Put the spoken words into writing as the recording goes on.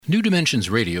New Dimensions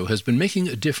Radio has been making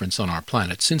a difference on our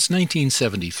planet since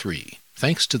 1973,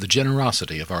 thanks to the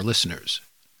generosity of our listeners.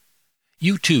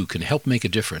 You too can help make a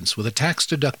difference with a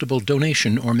tax-deductible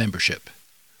donation or membership.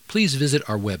 Please visit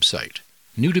our website,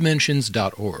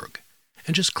 newdimensions.org,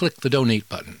 and just click the Donate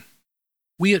button.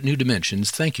 We at New Dimensions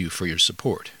thank you for your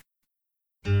support.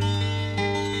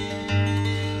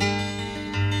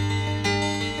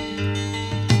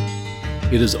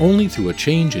 It is only through a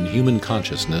change in human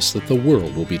consciousness that the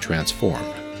world will be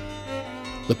transformed.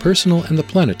 The personal and the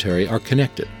planetary are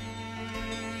connected.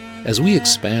 As we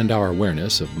expand our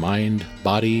awareness of mind,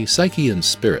 body, psyche, and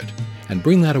spirit, and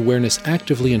bring that awareness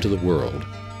actively into the world,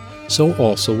 so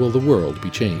also will the world be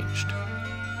changed.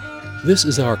 This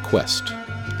is our quest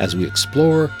as we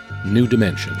explore new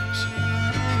dimensions.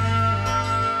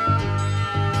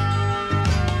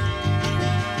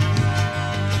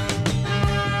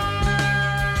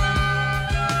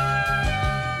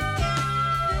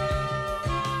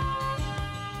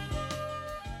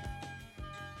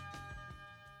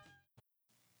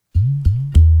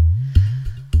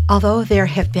 Although there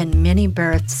have been many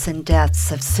births and deaths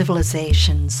of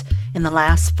civilizations in the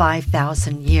last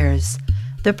 5,000 years,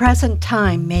 the present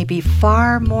time may be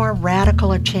far more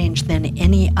radical a change than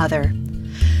any other.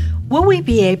 Will we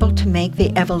be able to make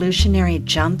the evolutionary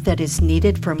jump that is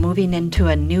needed for moving into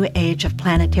a new age of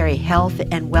planetary health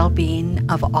and well-being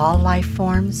of all life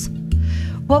forms?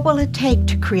 What will it take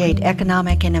to create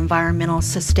economic and environmental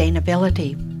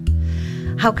sustainability?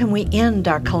 How can we end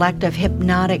our collective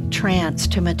hypnotic trance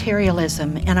to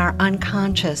materialism and our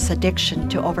unconscious addiction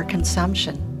to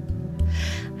overconsumption?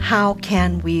 How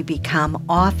can we become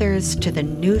authors to the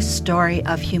new story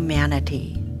of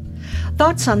humanity?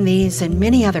 Thoughts on these and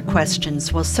many other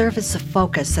questions will serve as the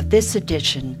focus of this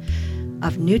edition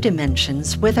of New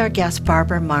Dimensions with our guest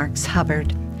Barbara Marx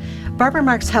Hubbard. Barbara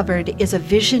Marx Hubbard is a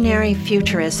visionary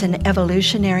futurist and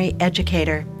evolutionary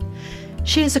educator.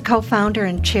 She is a co-founder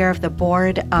and chair of the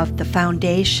board of the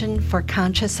Foundation for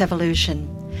Conscious Evolution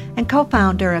and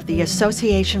co-founder of the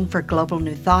Association for Global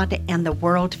New Thought and the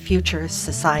World Future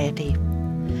Society.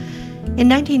 In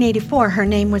 1984, her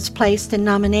name was placed in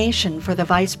nomination for the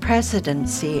vice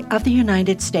presidency of the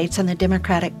United States on the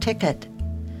Democratic ticket.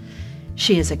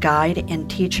 She is a guide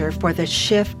and teacher for the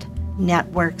Shift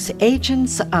Network's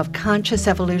Agents of Conscious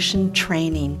Evolution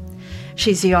training.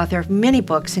 She's the author of many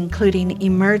books, including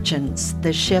Emergence,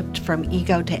 The Shift from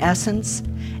Ego to Essence,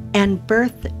 and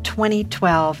Birth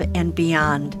 2012 and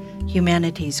Beyond,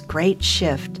 Humanity's Great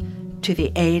Shift to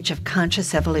the Age of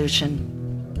Conscious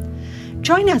Evolution.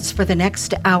 Join us for the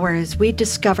next hour as we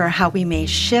discover how we may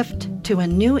shift to a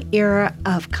new era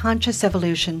of conscious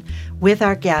evolution with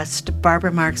our guest,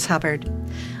 Barbara Marx Hubbard.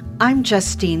 I'm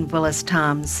Justine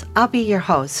Willis-Toms. I'll be your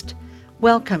host.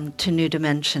 Welcome to New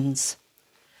Dimensions.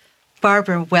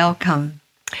 Barbara, welcome.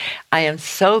 I am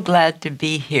so glad to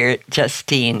be here,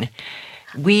 Justine.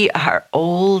 We are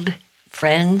old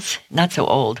friends, not so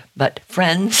old, but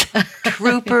friends,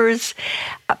 troopers,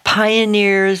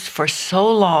 pioneers for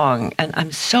so long. And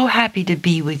I'm so happy to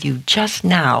be with you just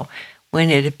now when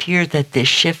it appears that this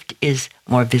shift is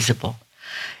more visible.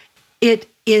 It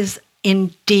is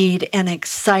indeed an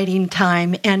exciting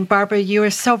time. And Barbara, you are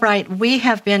so right. We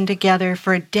have been together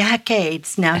for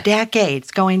decades now,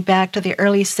 going back to the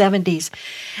early 70s.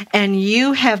 And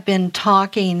you have been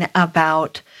talking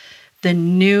about the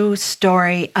new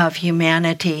story of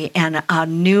humanity and a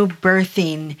new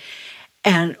birthing.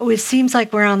 And it seems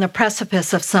like we're on the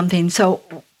precipice of something. So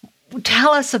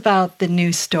tell us about the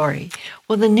new story.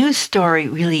 Well, the new story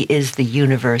really is the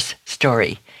universe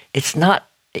story. It's not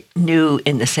new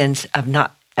in the sense of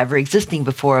not ever existing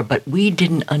before, but we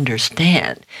didn't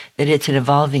understand that it's an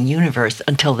evolving universe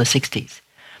until the 60s.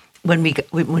 When we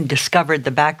discovered the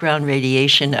background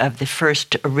radiation of the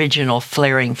first original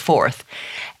flaring forth.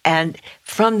 And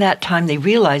from that time, they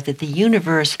realized that the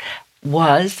universe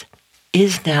was,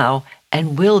 is now,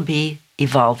 and will be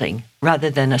evolving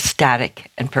rather than a static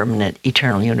and permanent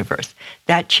eternal universe.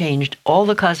 That changed all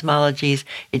the cosmologies.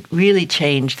 It really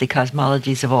changed the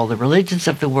cosmologies of all the religions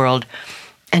of the world.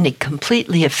 And it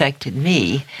completely affected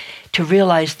me to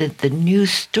realize that the new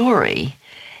story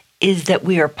is that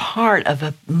we are part of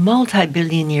a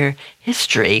multi-billion-year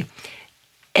history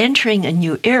entering a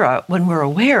new era when we're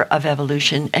aware of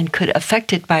evolution and could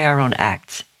affect it by our own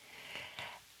acts.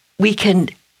 We can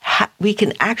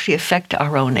actually affect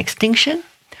our own extinction,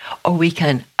 or we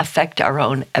can affect our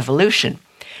own evolution.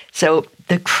 So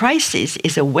the crisis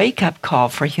is a wake-up call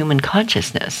for human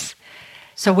consciousness.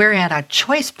 So we're at a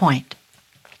choice point.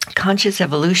 Conscious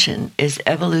evolution is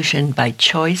evolution by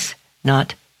choice,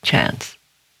 not chance.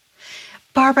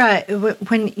 Barbara,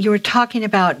 when you were talking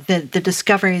about the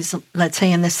discoveries, let's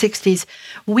say in the 60s,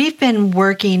 we've been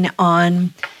working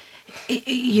on,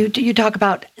 you talk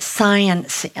about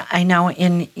science. I know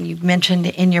you mentioned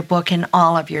in your book, in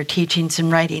all of your teachings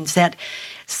and writings, that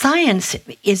science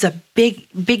is a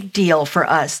big deal for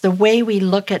us. The way we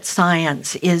look at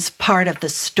science is part of the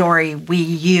story we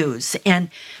use. And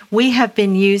we have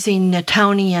been using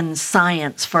Newtonian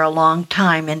science for a long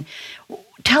time. And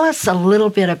tell us a little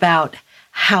bit about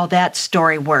how that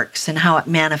story works and how it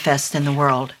manifests in the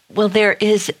world. Well, there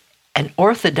is an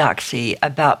orthodoxy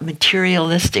about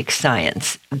materialistic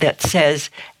science that says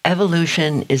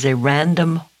evolution is a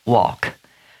random walk.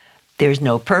 There's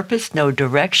no purpose, no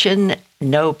direction,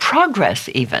 no progress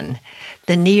even.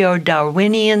 The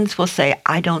neo-Darwinians will say,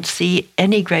 I don't see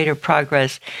any greater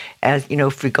progress as,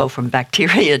 if we go from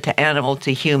bacteria to animal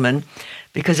to human,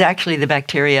 because actually the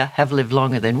bacteria have lived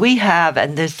longer than we have,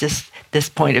 and there's just this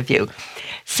point of view.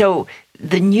 So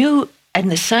the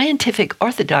scientific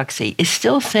orthodoxy is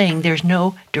still saying there's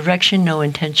no direction, no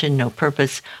intention, no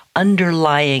purpose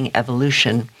underlying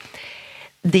evolution.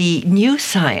 The new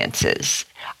sciences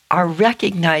are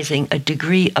recognizing a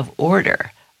degree of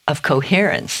order, of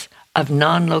coherence, of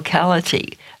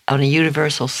non-locality on a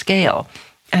universal scale,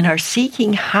 and are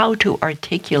seeking how to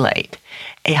articulate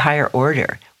a higher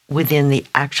order within the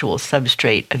actual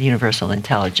substrate of universal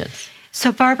intelligence.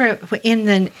 So, Barbara,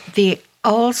 in the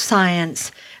old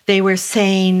science, they were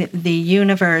saying the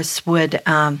universe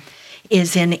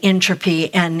is in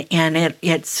entropy, and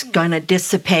it's going to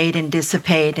dissipate and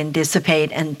dissipate and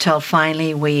dissipate until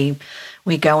finally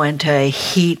we go into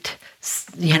heat,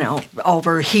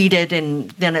 overheated, and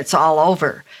then it's all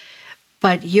over.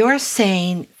 But you're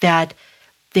saying that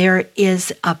there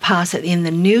is in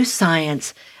the new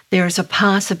science, there's a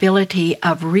possibility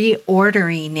of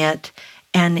reordering it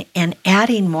and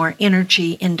adding more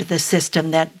energy into the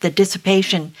system, that the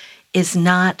dissipation is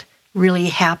not really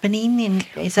happening?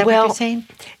 Is that what you're saying?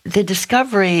 The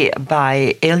discovery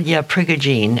by Ilya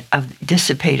Prigogine of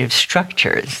dissipative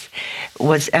structures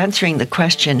was answering the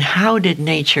question, how did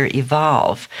nature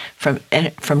evolve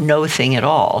from no thing at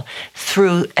all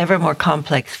through ever more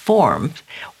complex forms,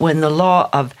 when the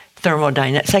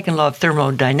second law of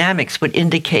thermodynamics would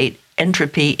indicate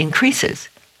entropy increases?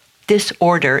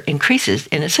 Disorder increases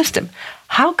in a system.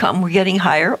 How come we're getting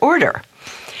higher order?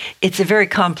 It's a very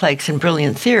complex and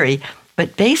brilliant theory,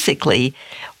 but basically,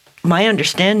 my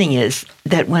understanding is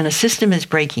that when a system is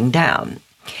breaking down,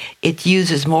 it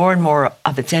uses more and more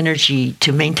of its energy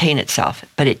to maintain itself,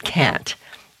 but it can't.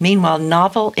 Meanwhile,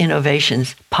 novel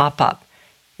innovations pop up.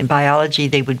 In biology,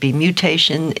 they would be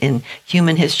mutation. In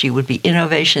human history, would be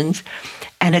innovations.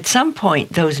 And at some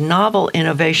point, those novel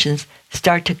innovations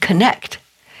start to connect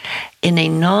in a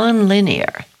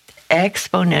nonlinear,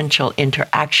 exponential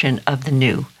interaction of the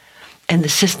new. And the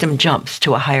system jumps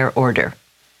to a higher order.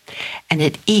 And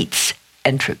it eats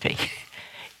entropy.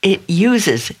 It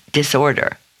uses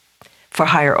disorder for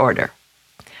higher order.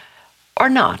 Or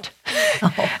not.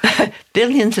 Oh.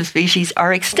 Billions of species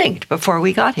are extinct before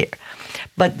we got here.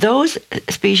 But those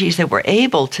species that were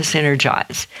able to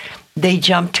synergize, they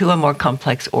jump to a more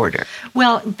complex order.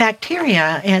 Well,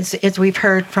 bacteria, as we've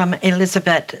heard from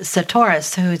Elizabeth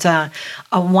Sahtouris, who's a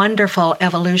wonderful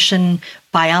evolution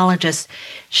biologist,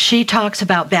 she talks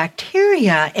about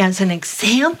bacteria as an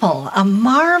example, a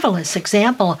marvelous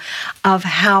example of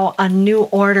how a new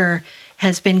order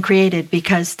has been created,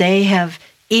 because they have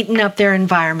eaten up their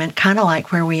environment, kind of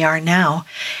like where we are now,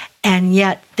 and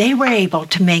yet they were able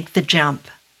to make the jump.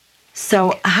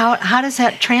 So how does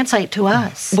that translate to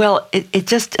us? Well, it's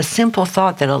just a simple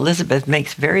thought that Elizabeth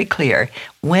makes very clear.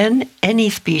 When any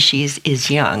species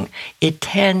is young, it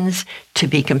tends to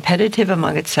be competitive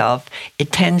among itself.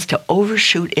 It tends to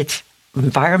overshoot its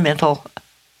environmental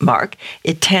mark.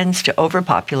 It tends to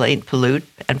overpopulate, pollute,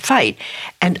 and fight.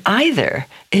 And either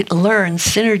it learns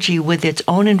synergy with its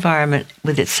own environment,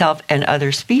 with itself and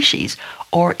other species,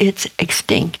 or it's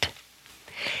extinct.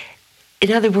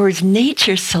 In other words,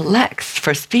 nature selects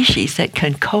for species that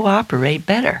can cooperate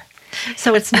better.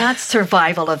 So it's not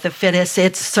survival of the fittest,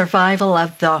 it's survival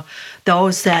of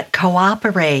those that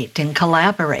cooperate and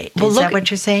collaborate. Is that what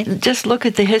you're saying? Just look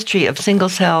at the history of single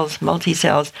cells,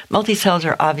 multicells. Multicells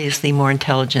are obviously more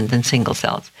intelligent than single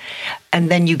cells.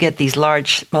 And then you get these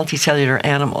large multicellular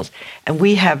animals. And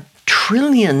we have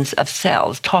trillions of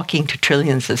cells talking to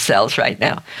trillions of cells right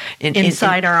now.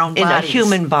 Inside our own bodies. In a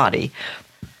human body.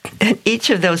 And each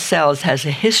of those cells has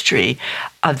a history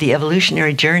of the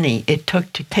evolutionary journey it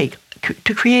took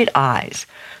to create eyes,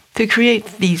 to create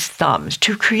these thumbs,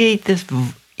 to create this,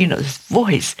 this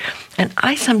voice. And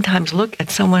I sometimes look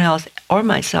at someone else or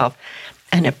myself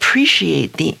and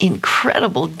appreciate the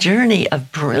incredible journey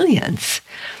of brilliance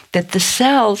that the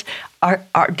cells are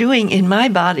doing in my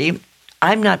body.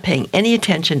 I'm not paying any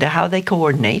attention to how they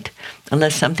coordinate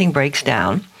unless something breaks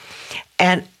down.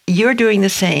 And you're doing the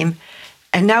same.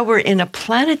 And now we're in a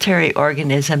planetary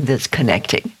organism that's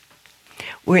connecting.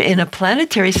 We're in a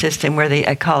planetary system where the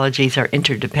ecologies are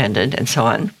interdependent and so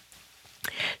on.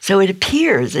 So it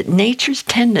appears that nature's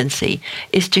tendency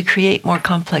is to create more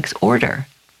complex order.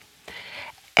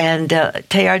 And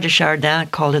Teilhard de Chardin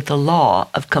called it the law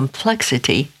of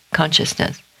complexity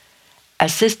consciousness.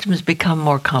 As systems become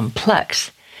more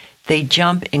complex, they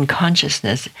jump in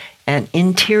consciousness and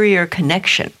interior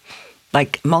connection.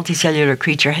 Like multicellular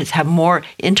creatures have more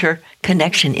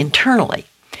interconnection internally.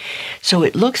 So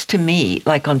it looks to me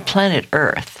like on planet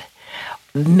Earth,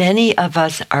 many of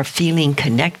us are feeling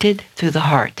connected through the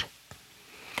heart.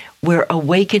 We're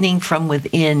awakening from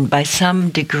within by some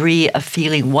degree of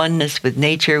feeling oneness with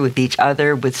nature, with each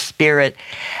other, with spirit.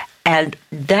 And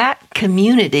that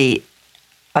community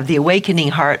of the awakening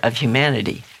heart of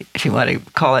humanity, if you want to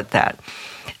call it that,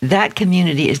 that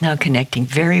community is now connecting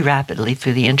very rapidly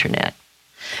through the internet.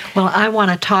 Well, I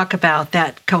want to talk about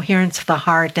that coherence of the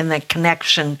heart and that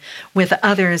connection with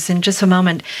others in just a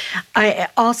moment. I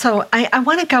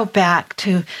want to go back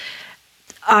to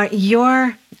I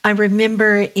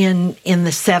remember in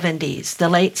the 70s, the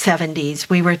late 70s,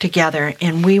 we were together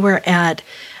and we were at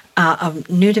a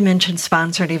New Dimension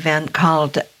sponsored event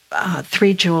called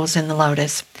Three Jewels in the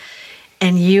Lotus.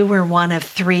 And you were one of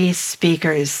three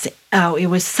speakers. Oh, it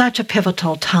was such a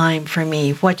pivotal time for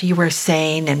me, what you were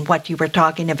saying and what you were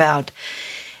talking about.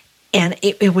 And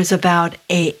it was about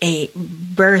a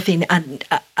birthing,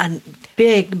 a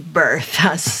big birth,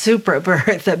 a super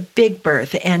birth, a big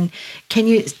birth. And can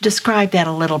you describe that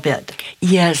a little bit?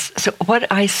 Yes. So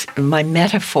my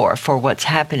metaphor for what's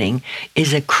happening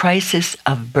is a crisis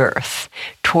of birth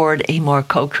toward a more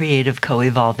co-creative,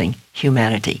 co-evolving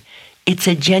humanity. It's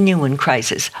a genuine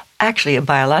crisis. Actually, a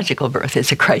biological birth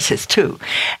is a crisis too.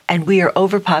 And we are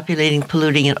overpopulating,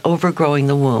 polluting, and overgrowing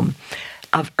the womb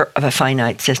of a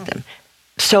finite system.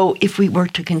 So if we were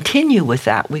to continue with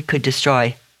that, we could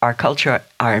destroy our culture,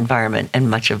 our environment, and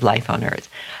much of life on Earth.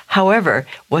 However,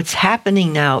 what's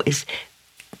happening now is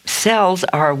cells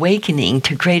are awakening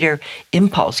to greater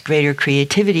impulse, greater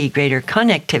creativity, greater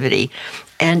connectivity.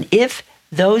 And if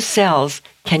those cells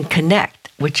can connect,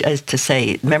 which is to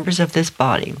say, members of this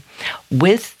body,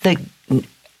 with the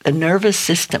nervous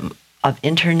system of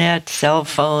internet, cell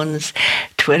phones,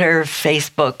 Twitter,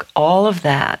 Facebook, all of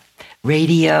that,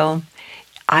 radio,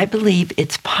 I believe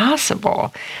it's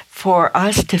possible for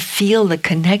us to feel the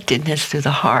connectedness through the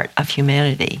heart of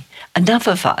humanity. Enough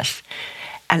of us.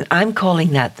 And I'm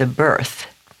calling that the birth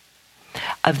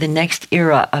of the next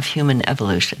era of human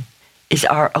evolution, is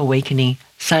our awakening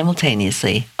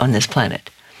simultaneously on this planet.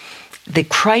 The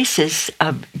crisis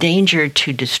of danger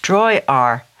to destroy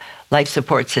our life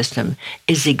support system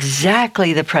is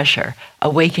exactly the pressure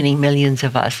awakening millions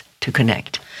of us to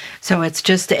connect. So it's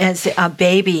just as a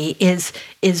baby is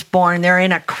born, they're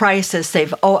in a crisis.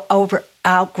 They've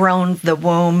outgrown the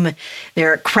womb.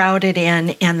 They're crowded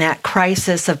in, and that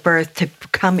crisis of birth to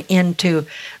come into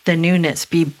the newness,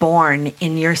 be born.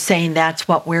 And you're saying that's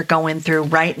what we're going through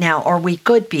right now, or we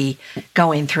could be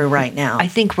going through right now. I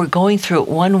think we're going through it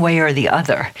one way or the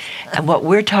other. And what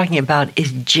we're talking about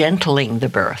is gentling the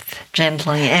birth.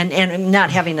 Gently, and not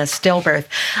having a stillbirth.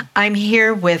 I'm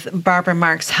here with Barbara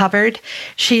Marx Hubbard.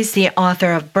 She's the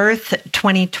author of Birth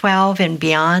 2012 and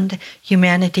Beyond,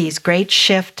 Humanity's Great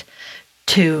Shift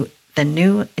to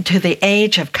the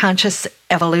Age of Conscious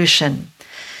Evolution.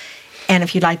 And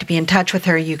if you'd like to be in touch with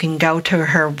her, you can go to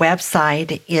her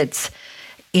website. It's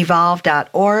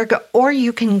evolve.org, or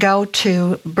you can go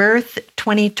to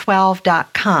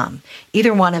birth2012.com.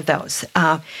 Either one of those.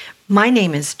 My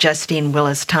name is Justine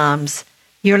Willis Toms.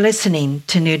 You're listening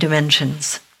to New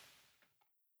Dimensions.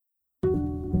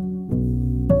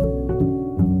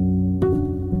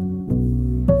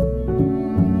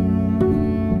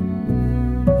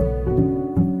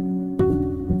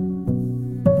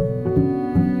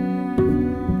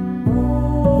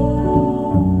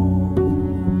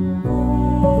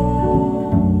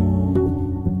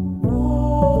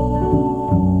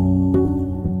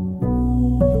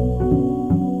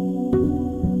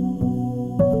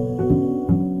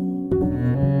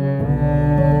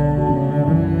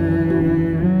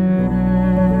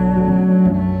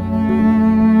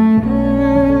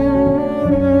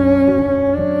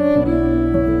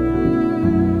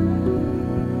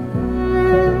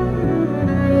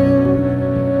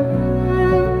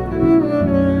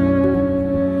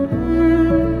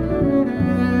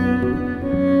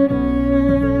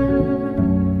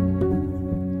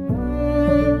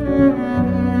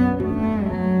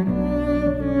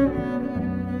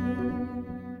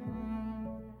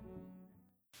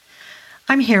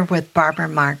 here with Barbara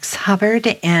Marx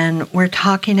Hubbard, and we're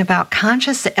talking about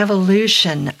conscious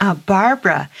evolution.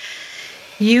 Barbara,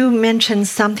 you mentioned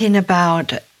something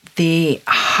about the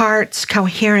heart's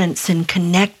coherence in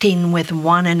connecting with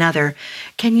one another.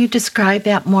 Can you describe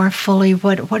that more fully?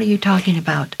 What are you talking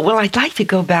about? Well, I'd like to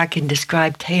go back and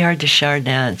describe Teilhard de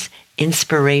Chardin's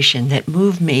inspiration that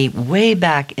moved me way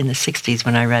back in the 60s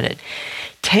when I read it.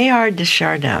 Teilhard de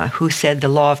Chardin, who said the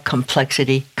law of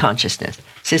complexity consciousness.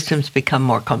 Systems become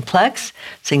more complex,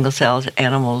 single cells,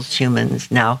 animals,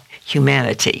 humans, now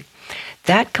humanity.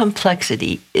 That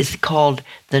complexity is called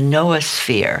the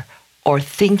noosphere, or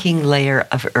thinking layer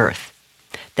of Earth.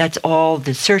 That's all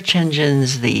the search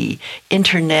engines, the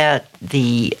internet,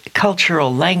 the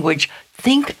cultural language.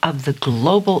 Think of the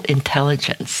global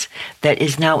intelligence that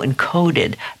is now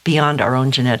encoded beyond our own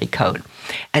genetic code.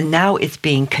 And now it's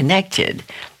being connected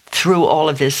through all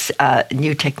of this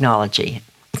new technology,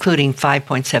 including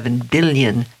 5.7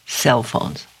 billion cell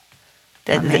phones.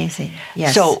 Amazing.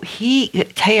 Yes. So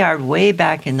Teilhard, way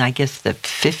back in, I guess, the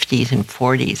 50s and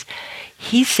 40s,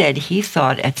 he said he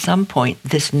thought at some point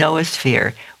this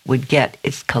noosphere would get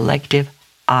its collective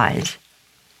eyes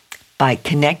by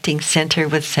connecting center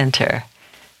with center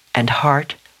and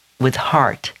heart with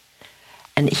heart.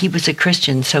 And he was a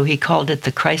Christian, so he called it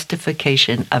the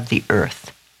Christification of the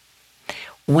earth.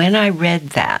 When I read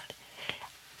that,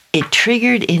 it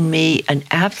triggered in me an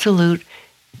absolute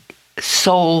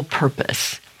sole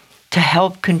purpose to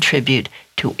help contribute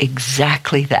to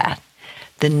exactly that.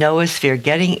 The noosphere,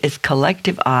 getting its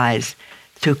collective eyes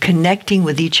through connecting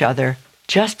with each other,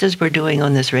 just as we're doing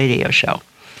on this radio show,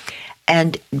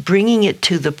 and bringing it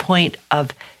to the point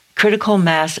of critical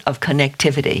mass of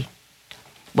connectivity,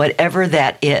 whatever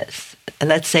that is. And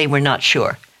let's say we're not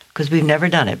sure, because we've never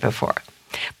done it before.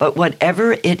 But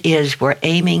whatever it is, we're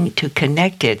aiming to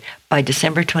connect it by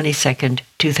December 22nd,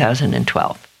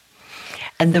 2012.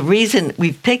 And the reason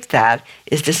we've picked that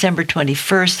is December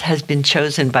 21st has been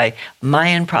chosen by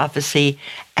Mayan prophecy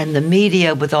and the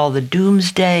media with all the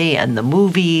doomsday and the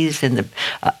movies and the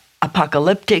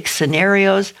apocalyptic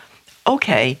scenarios.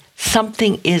 Okay,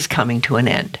 something is coming to an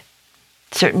end.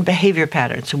 Certain behavior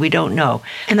patterns, so we don't know.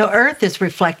 And the Earth is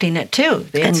reflecting it too.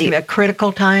 It's a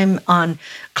critical time on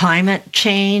climate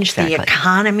change. Exactly. The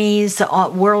economies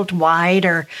worldwide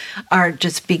are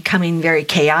just becoming very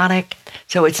chaotic.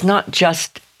 So it's not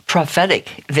just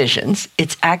prophetic visions,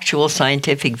 it's actual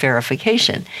scientific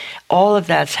verification. All of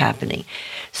that's happening.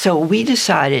 So we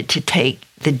decided to take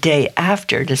the day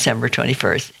after December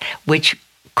 21st, which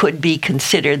could be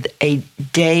considered a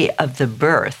day of the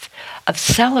birth, of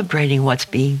celebrating what's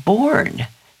being born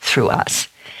through us.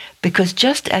 Because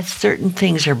just as certain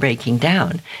things are breaking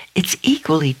down, it's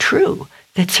equally true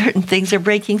that certain things are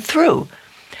breaking through.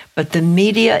 But the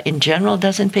media in general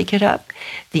doesn't pick it up.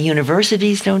 The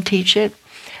universities don't teach it.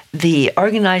 The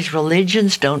organized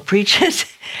religions don't preach it.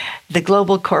 The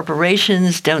global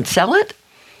corporations don't sell it.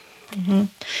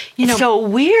 Mm-hmm. So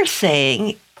we're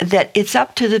saying that it's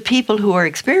up to the people who are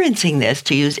experiencing this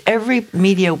to use every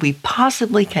media we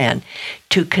possibly can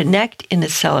to connect in a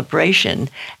celebration,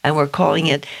 and we're calling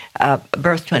it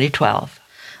Birth 2012.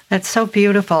 That's so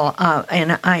beautiful,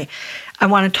 and I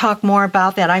want to talk more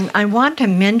about that. I want to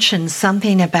mention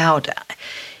something about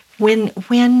when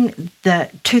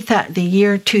the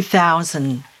year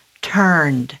 2000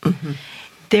 turned. Mm-hmm.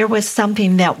 There was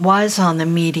something that was on the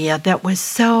media that was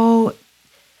so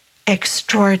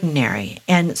extraordinary.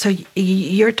 And so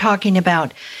you're talking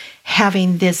about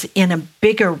having this in a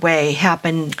bigger way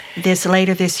happen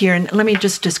later this year. And let me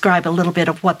just describe a little bit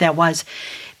of what that was.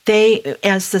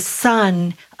 As the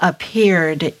sun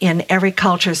appeared in every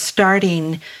culture,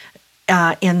 starting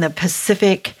in the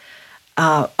Pacific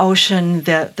Ocean,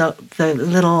 the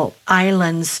little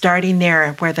islands starting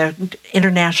there where the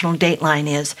international dateline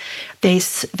is,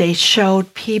 they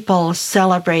showed people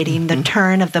celebrating the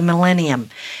turn of the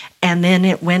millennium. And then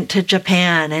it went to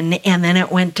Japan, and then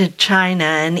it went to China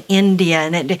and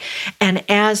India. And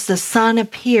as the sun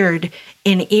appeared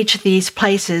in each of these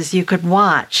places, you could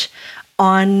watch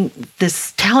on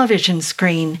this television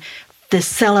screen the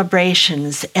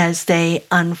celebrations as they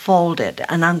unfolded.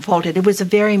 It was a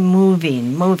very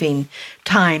moving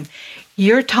time.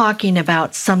 You're talking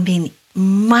about something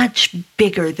much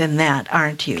bigger than that,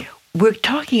 aren't you? We're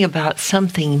talking about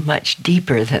something much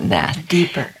deeper than that.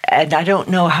 Deeper. And I don't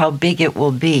know how big it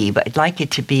will be, but I'd like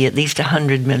it to be at least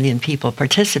 100 million people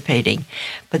participating.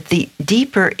 But the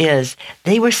deeper is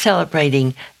they were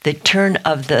celebrating the turn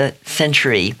of the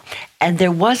century, and there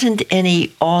wasn't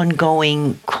any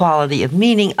ongoing quality of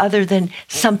meaning other than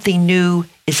something new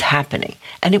is happening.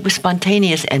 And it was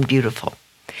spontaneous and beautiful.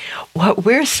 What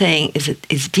we're saying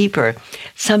is deeper.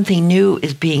 Something new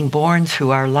is being born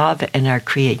through our love and our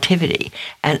creativity.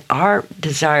 And our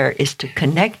desire is to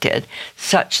connect it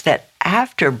such that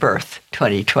after birth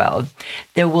 2012,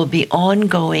 there will be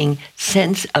ongoing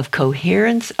sense of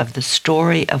coherence of the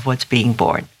story of what's being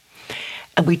born.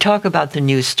 And we talk about the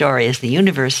new story as the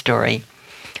universe story,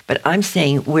 but I'm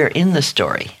saying we're in the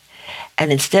story.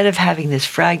 And instead of having this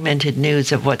fragmented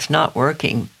news of what's not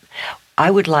working,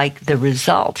 I would like the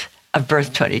result of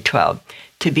birth 2012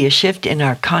 to be a shift in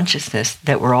our consciousness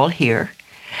that we're all here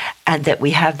and that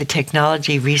we have the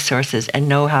technology, resources, and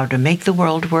know-how to make the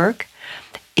world work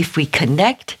if we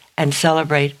connect and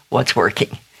celebrate what's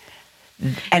working.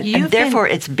 And therefore,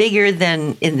 it's bigger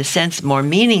than, in the sense, more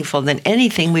meaningful than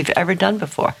anything we've ever done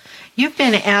before. You've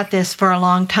been at this for a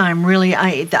long time. Really,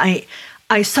 I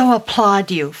so applaud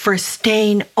you for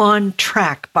staying on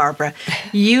track, Barbara.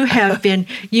 You've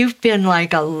been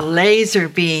like a laser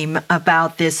beam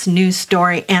about this new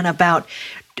story and about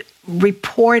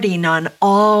reporting on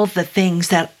all the things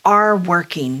that are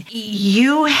working.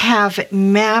 You have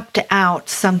mapped out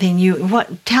something.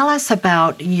 Tell us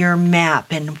about your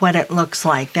map and what it looks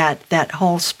like, that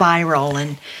whole spiral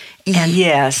and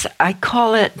yes, I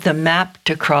call it the map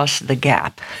to cross the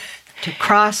gap. To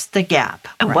cross the gap.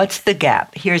 And right. What's the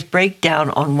gap? Here's breakdown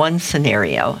on one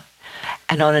scenario.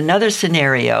 And on another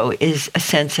scenario is a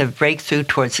sense of breakthrough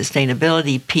towards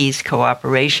sustainability, peace,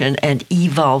 cooperation, and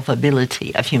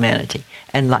evolvability of humanity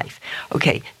and life.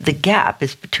 Okay, the gap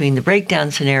is between the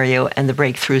breakdown scenario and the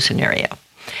breakthrough scenario.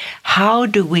 How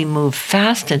do we move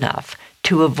fast enough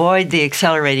to avoid the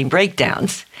accelerating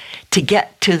breakdowns to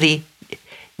get to the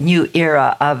new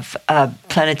era of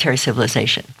planetary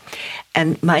civilization?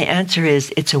 And my answer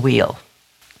is, it's a wheel.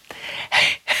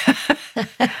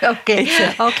 Okay.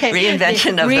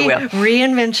 Reinvention of the wheel.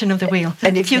 Reinvention of the wheel.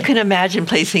 And if you can imagine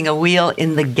placing a wheel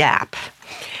in the gap,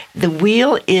 the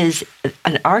wheel is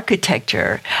an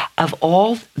architecture of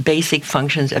all basic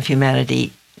functions of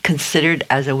humanity considered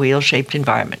as a wheel-shaped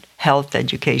environment: health,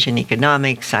 education,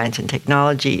 economics, science and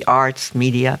technology, arts,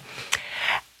 media.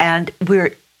 And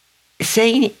we're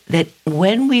saying that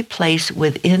when we place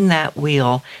within that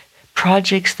wheel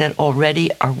projects that already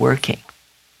are working,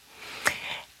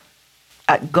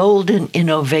 golden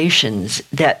innovations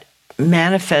that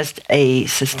manifest a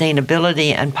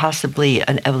sustainability and possibly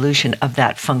an evolution of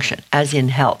that function, as in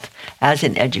health, as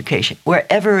in education,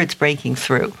 wherever it's breaking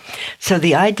through. So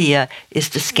the idea is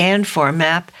to scan for a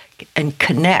map and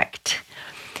connect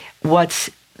what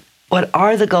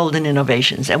are the golden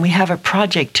innovations. And we have a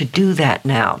project to do that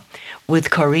now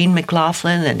with Corinne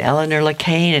McLaughlin and Eleanor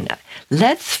LeCain. And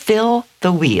let's fill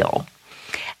the wheel.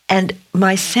 And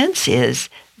my sense is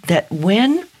that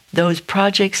when those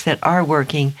projects that are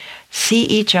working see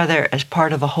each other as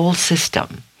part of a whole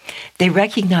system, they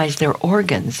recognize their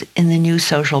organs in the new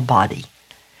social body.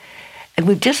 And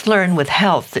we've just learned with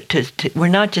health that we're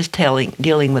not just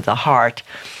dealing with the heart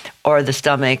or the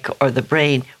stomach or the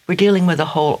brain. We're dealing with a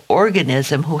whole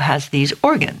organism who has these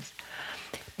organs.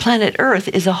 Planet Earth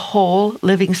is a whole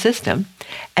living system,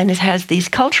 and it has these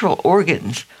cultural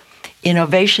organs,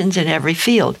 innovations in every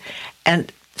field.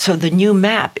 And so the new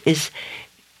map is,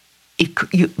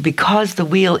 because the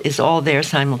wheel is all there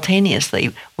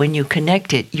simultaneously, when you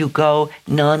connect it, you go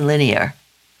nonlinear,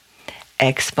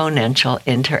 exponential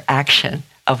interaction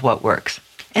of what works.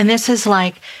 And this is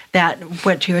like that,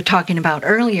 what you were talking about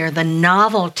earlier, the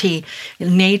novelty.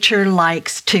 Nature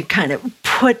likes to kind of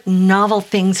put novel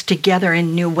things together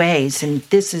in new ways, and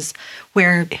this is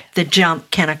where the jump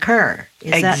can occur.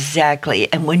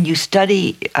 Exactly. And when you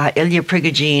study Ilya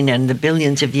Prigogine and the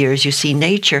billions of years, you see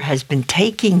nature has been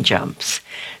taking jumps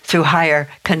through higher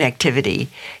connectivity,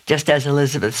 just as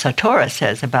Elizabeth Satora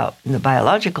says about in the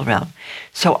biological realm.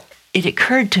 So it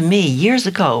occurred to me years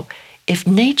ago, if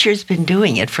nature's been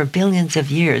doing it for billions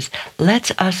of years,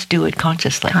 let's us do it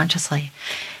consciously.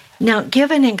 Now,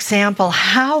 give an example.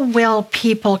 How will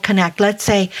people connect? Let's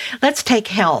take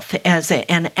health as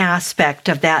an aspect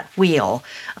of that wheel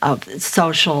of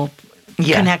social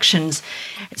connections.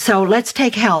 So let's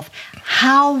take health.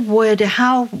 How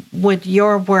would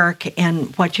your work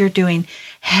and what you're doing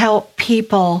help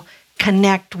people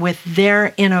connect with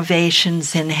their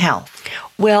innovations in health?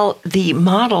 Well, the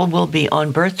model will be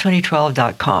on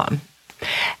birth2012.com,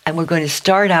 and we're going to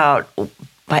start out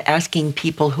by asking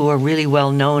people who are really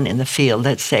well known in the field,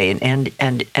 let's say and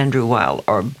Andrew Weil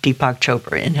or Deepak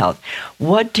Chopra in health.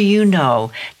 What do you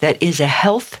know that is a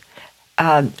health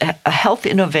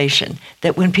innovation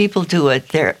that when people do it,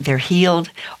 they're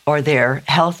healed or their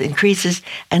health increases?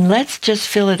 And let's just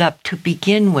fill it up to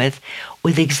begin with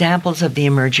examples of the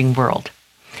emerging world.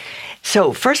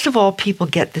 So first of all, people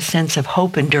get the sense of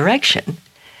hope and direction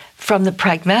from the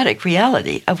pragmatic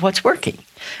reality of what's working.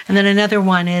 And then another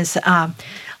one is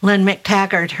Lynn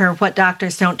McTaggart, her What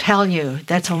Doctors Don't Tell You.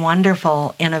 That's a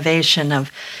wonderful innovation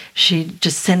of, she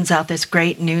just sends out this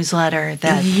great newsletter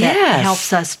that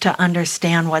helps us to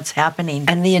understand what's happening.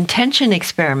 And the intention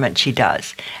experiment she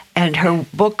does, and her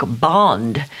book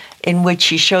Bond, in which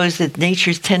she shows that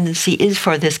nature's tendency is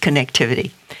for this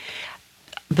connectivity.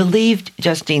 Believe,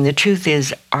 Justine, the truth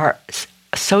is our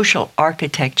social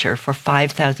architecture for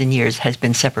 5,000 years has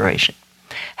been separation,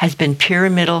 has been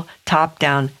pyramidal,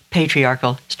 top-down,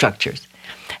 patriarchal structures.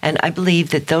 And I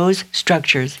believe that those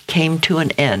structures came to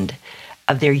an end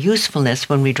of their usefulness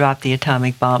when we dropped the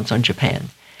atomic bombs on Japan,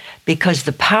 because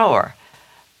the power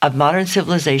of modern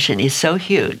civilization is so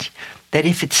huge that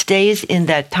if it stays in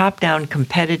that top-down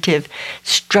competitive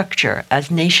structure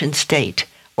as nation-state,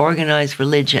 organized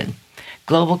religion,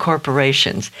 global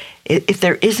corporations, if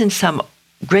there isn't some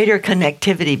greater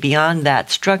connectivity beyond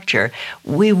that structure,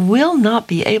 we will not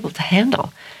be able to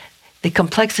handle the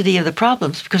complexity of the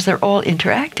problems because they're all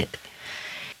interacted.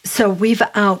 So we've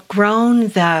outgrown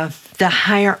the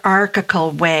hierarchical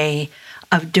way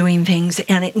of doing things,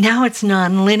 and now it's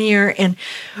nonlinear, and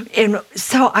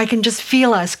so I can just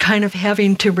feel us kind of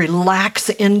having to relax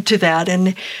into that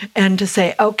and to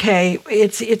say, okay,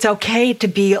 it's okay to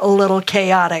be a little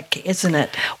chaotic, isn't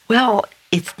it? Well,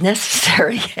 it's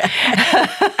necessary.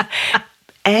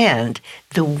 And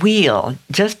the wheel,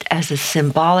 just as a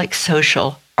symbolic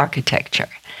social architecture,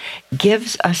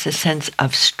 gives us a sense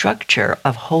of structure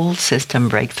of whole system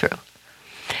breakthrough.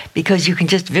 Because you can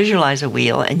just visualize a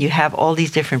wheel and you have all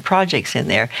these different projects in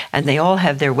there and they all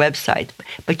have their websites,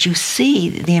 but you see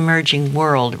the emerging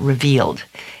world revealed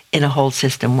in a whole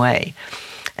system way.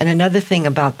 And another thing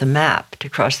about the map to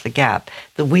cross the gap,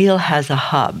 the wheel has a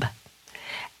hub.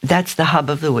 That's the hub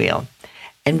of the wheel.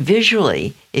 And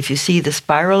visually, if you see the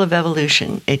spiral of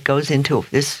evolution, it goes into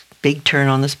this big turn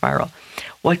on the spiral.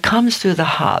 What comes through the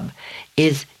hub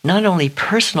is not only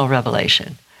personal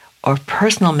revelation or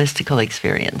personal mystical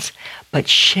experience, but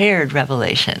shared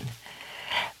revelation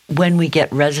when we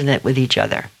get resonant with each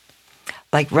other.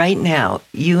 Like right now,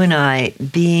 you and I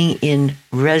being in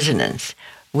resonance,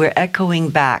 we're echoing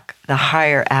back the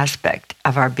higher aspect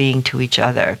of our being to each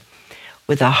other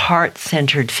with a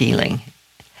heart-centered feeling.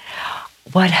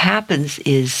 What happens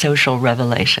is social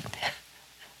revelation.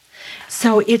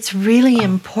 So it's really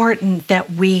important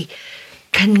that we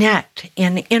connect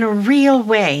in a real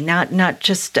way, not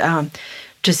just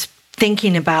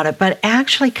thinking about it, but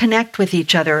actually connect with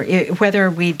each other,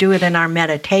 whether we do it in our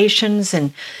meditations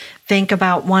and think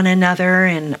about one another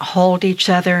and hold each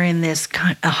other in this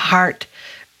heart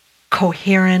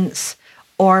coherence,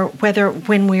 or whether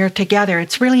when we are together.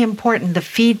 It's really important, the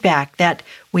feedback that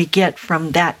we get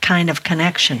from that kind of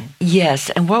connection. Yes,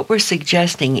 and what we're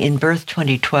suggesting in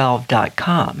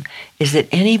birth2012.com is that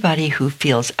anybody who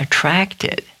feels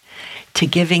attracted to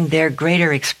giving their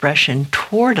greater expression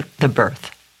toward the birth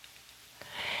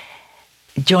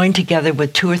join together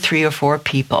with 2 or 3 or 4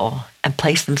 people and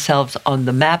place themselves on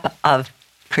the map of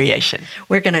creation.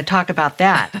 We're going to talk about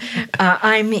that.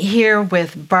 I'm here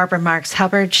with Barbara Marx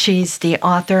Hubbard. She's the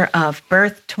author of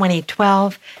Birth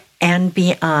 2012 and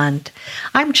Beyond.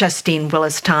 I'm Justine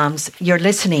Willis-Toms. You're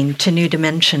listening to New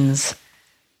Dimensions.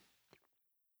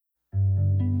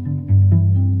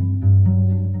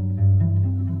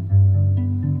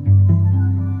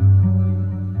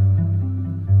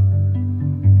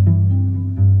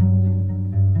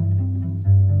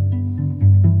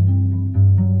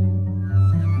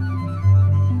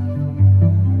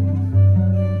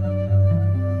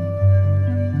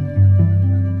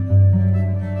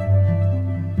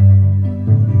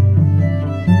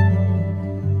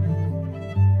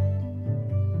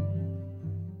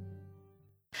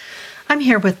 I'm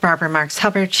here with Barbara Marx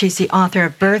Hubbard. She's the author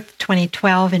of Birth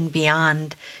 2012 and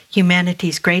Beyond,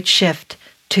 Humanity's Great Shift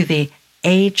to the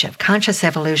Age of Conscious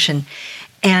Evolution.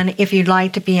 And if you'd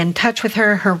like to be in touch with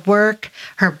her, her work,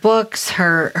 her books,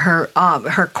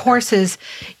 her courses,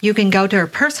 you can go to her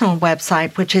personal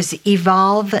website, which is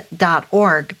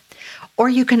evolve.org. Or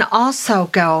you can also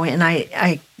go,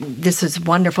 and this is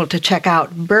wonderful to check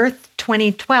out,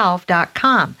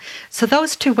 birth2012.com. So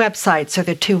those 2 websites are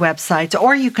the 2 websites,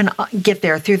 or you can get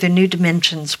there through the New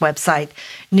Dimensions website,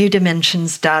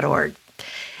 newdimensions.org.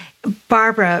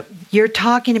 Barbara, you're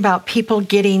talking about people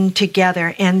getting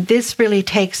together, and this really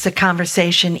takes the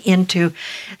conversation into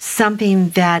something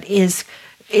that is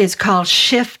called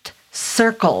shift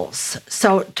circles.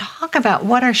 So talk about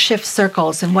what are shift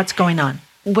circles and what's going on.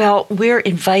 Well, we're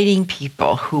inviting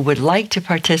people who would like to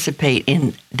participate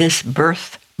in this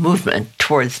birth movement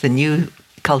towards the new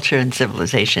culture and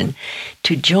civilization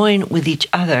to join with each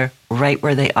other right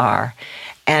where they are.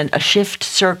 And a shift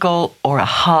circle or a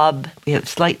hub, we have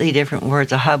slightly different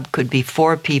words. A hub could be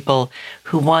 4 people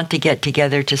who want to get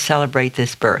together to celebrate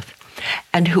this birth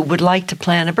and who would like to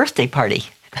plan a birthday party.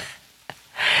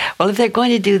 Well, if they're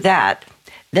going to do that,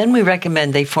 then we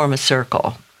recommend they form a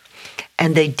circle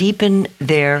and they deepen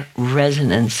their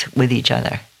resonance with each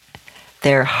other,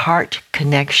 their heart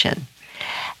connection,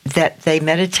 that they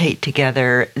meditate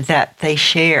together, that they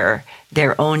share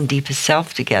their own deepest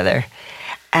self together,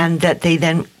 and that they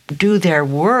then do their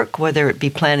work, whether it be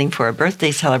planning for a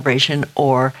birthday celebration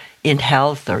or in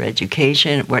health or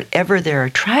education, whatever they're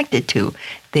attracted to,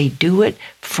 they do it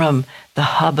from the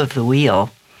hub of the wheel,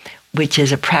 which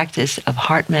is a practice of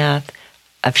heart math,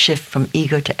 of shift from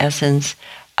ego to essence,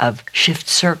 of shift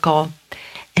circle.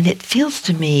 And it feels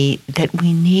to me that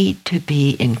we need to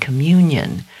be in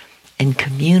communion and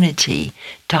community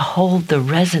to hold the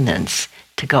resonance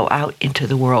to go out into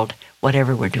the world,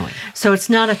 whatever we're doing. So it's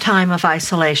not a time of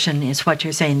isolation, is what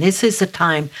you're saying. This is a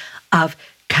time of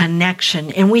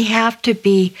connection, and we have to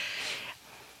be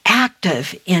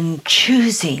active in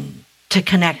choosing to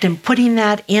connect and putting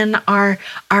that in our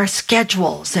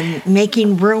schedules and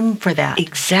making room for that.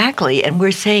 Exactly. And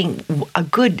we're saying a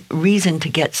good reason to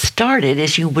get started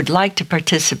is you would like to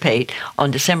participate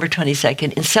on December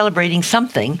 22nd in celebrating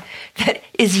something that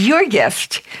is your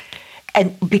gift.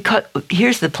 And because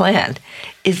here's the plan,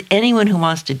 is anyone who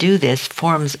wants to do this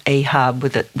forms a hub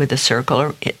with a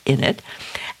circle in it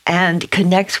and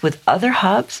connects with other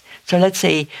hubs. So let's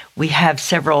say we have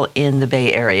several in the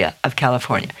Bay Area of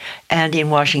California and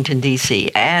in Washington, D.C.,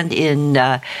 and in,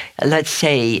 let's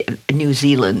say, New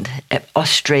Zealand,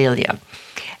 Australia,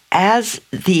 as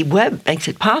the web makes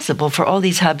it possible for all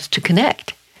these hubs to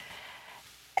connect.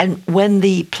 And when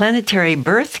the planetary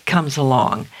birth comes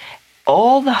along,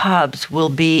 all the hubs will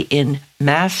be in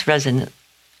mass resonance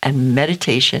and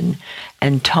meditation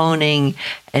and toning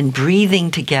and breathing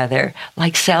together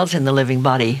like cells in the living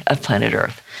body of planet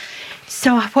Earth.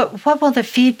 So what will the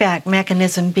feedback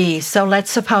mechanism be? So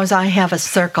let's suppose I have a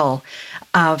circle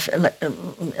of,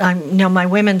 my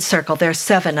women's circle, there's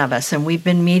 7 of us, and we've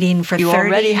been meeting for 30 years. You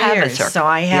already have a circle. So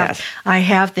I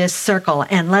have this circle,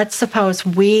 and let's suppose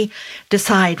we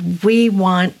decide we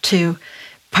want to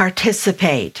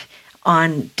participate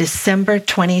on December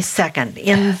 22nd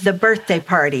in the birthday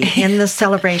party, in the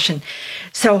celebration.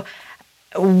 So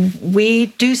we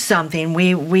do something.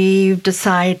 We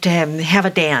decide to have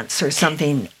a dance or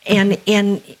something.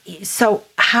 And so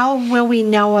how will we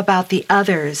know about the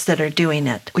others that are doing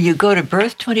it? Well, you go to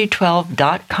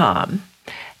birth2012.com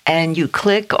and you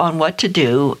click on what to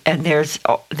do, and there's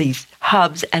these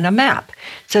hubs and a map.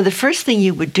 So the first thing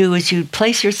you would do is you'd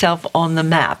place yourself on the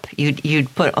map.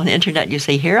 You'd put on the internet, you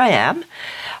say, here I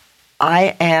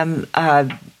am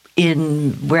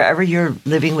in wherever you're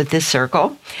living with this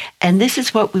circle, and this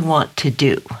is what we want to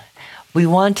do. We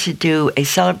want to do a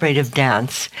celebrative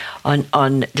dance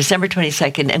on December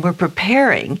 22nd, and we're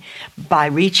preparing by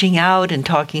reaching out and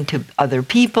talking to other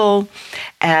people,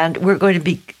 and we're going to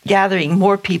be gathering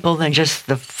more people than just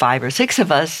the 5 or 6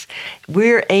 of us.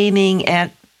 We're aiming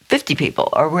at 50 people,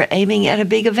 or we're aiming at a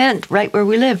big event right where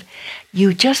we live.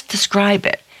 You just describe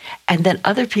it, and then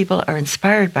other people are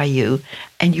inspired by you,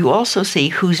 and you also see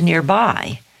who's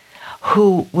nearby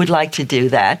who would like to do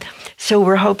that. So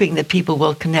we're hoping that people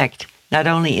will connect not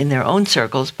only in their own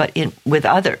circles, but with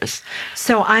others.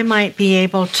 So I might be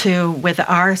able to, with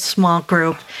our small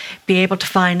group, be able to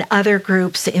find other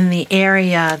groups in the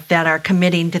area that are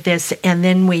committing to this, and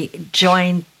then we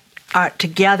join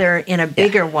together in a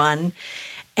bigger one.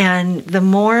 And the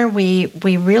more we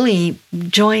really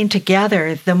join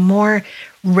together, the more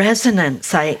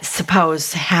resonance, I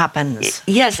suppose, happens.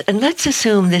 Yes, and let's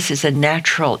assume this is a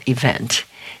natural event,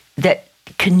 that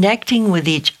connecting with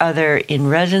each other in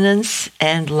resonance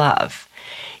and love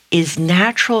is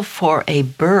natural for a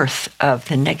birth of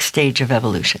the next stage of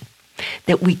evolution,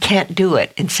 that we can't do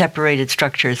it in separated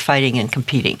structures fighting and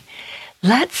competing.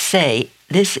 Let's say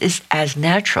this is as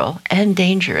natural and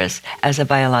dangerous as a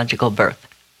biological birth.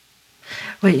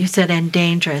 What you said, and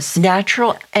dangerous.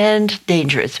 Natural and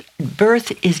dangerous.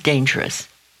 Birth is dangerous.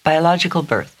 Biological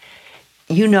birth.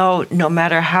 You know, no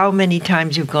matter how many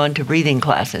times you've gone to breathing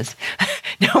classes,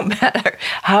 no matter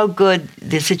how good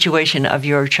the situation of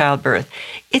your childbirth,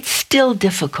 it's still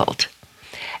difficult.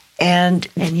 And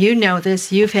you know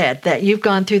this, you've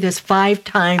gone through this 5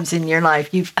 times in your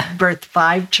life. You've birthed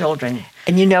 5 children.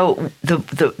 And you know,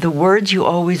 the words you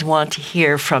always want to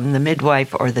hear from the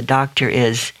midwife or the doctor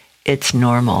is, it's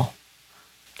normal.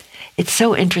 It's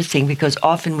so interesting because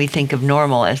often we think of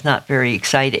normal as not very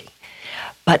exciting.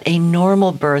 But a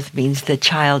normal birth means the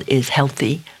child is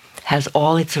healthy, has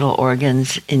all its little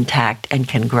organs intact, and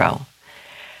can grow.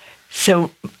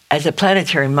 So as a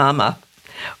planetary mama,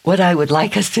 what I would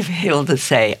like us to be able to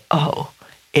say, oh,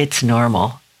 it's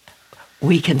normal.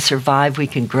 We can survive, we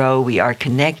can grow, we are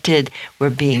connected,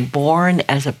 we're being born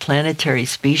as a planetary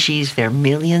species. There are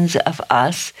millions of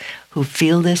us who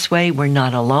feel this way. We're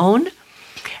not alone.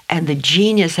 And the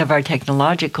genius of our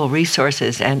technological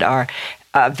resources and our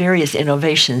various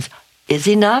innovations is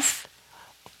enough.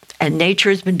 And nature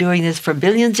has been doing this for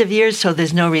billions of years, so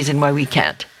there's no reason why we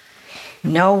can't.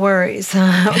 No worries.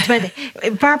 But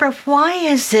Barbara, why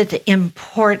is it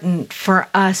important for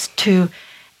us to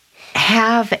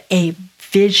have a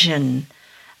vision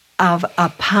of a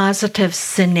positive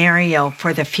scenario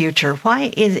for the future?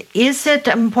 Why is it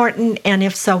important, and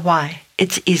if so, why?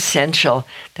 It's essential.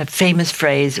 That famous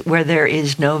phrase, where there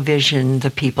is no vision, the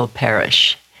people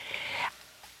perish.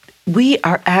 We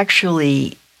are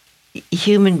actually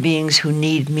human beings who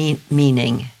need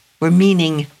meaning. We're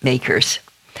meaning makers.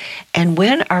 And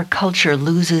when our culture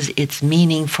loses its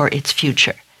meaning for its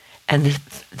future, and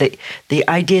the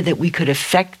idea that we could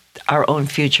affect our own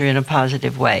future in a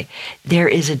positive way, there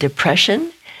is a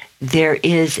depression. There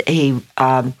is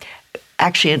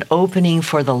actually an opening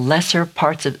for the lesser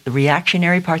parts of the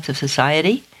reactionary parts of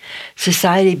society.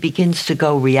 Society begins to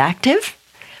go reactive.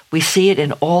 We see it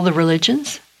in all the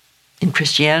religions, in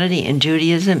Christianity, in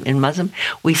Judaism, in Muslim.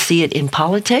 We see it in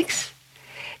politics,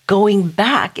 going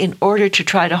back in order to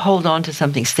try to hold on to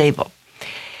something stable.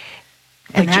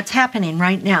 And that's happening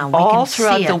right now. We all can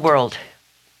throughout see the it. world.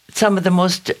 Some of the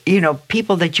most,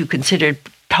 people that you considered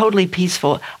totally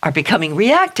peaceful are becoming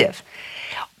reactive.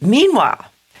 Meanwhile,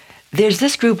 there's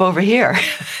this group over here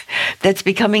that's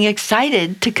becoming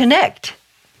excited to connect.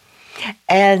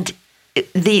 And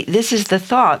this is the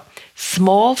thought: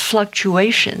 small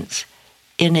fluctuations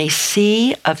in a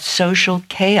sea of social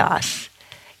chaos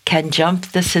can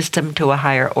jump the system to a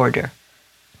higher order.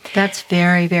 That's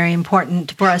very, very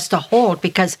important for us to hold,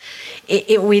 because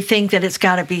we think that it's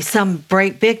got to be some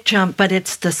great big jump, but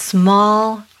it's the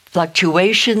small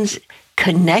fluctuations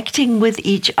connecting with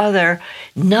each other.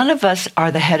 None of us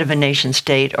are the head of a nation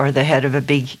state or the head of a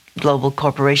big global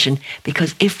corporation,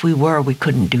 because if we were, we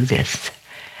couldn't do this.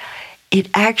 It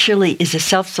actually is a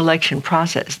self-selection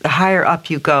process. The higher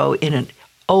up you go in an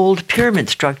old pyramid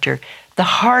structure, the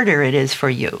harder it is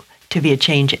for you to be a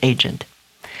change agent.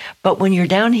 But when you're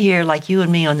down here like you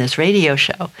and me on this radio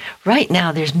show, right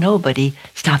now there's nobody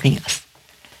stopping us.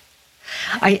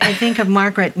 I think of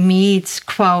Margaret Mead's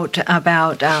quote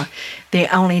about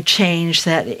the only change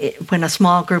that when a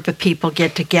small group of people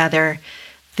get together,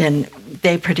 then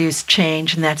they produce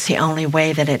change, and that's the only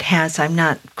way that it has. I'm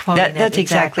not quoting it That's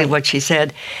exactly what she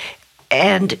said.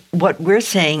 And what we're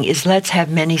saying is, let's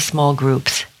have many small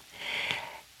groups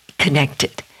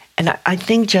connected. And I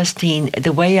think, Justine,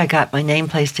 the way I got my name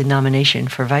placed in nomination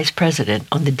for vice president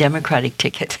on the Democratic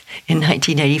ticket in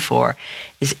 1984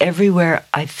 is everywhere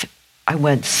I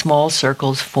went, small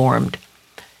circles formed.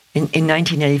 In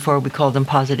 1984, we called them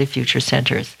Positive Future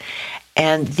Centers.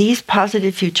 And these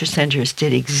Positive Future Centers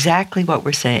did exactly what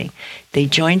we're saying. They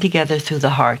joined together through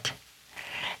the heart.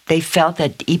 They felt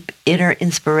that deep inner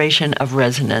inspiration of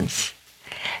resonance.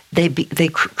 They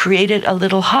created a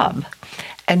little hub.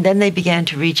 And then they began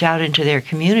to reach out into their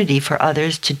community for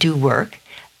others to do work.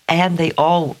 And they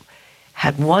all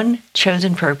had one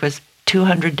chosen purpose: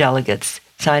 200 delegates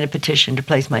signed a petition to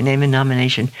place my name in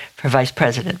nomination for vice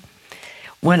president.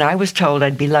 When I was told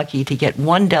I'd be lucky to get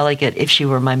one delegate if she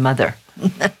were my mother.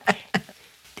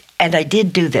 And I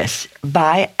did do this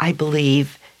by, I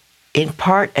believe, in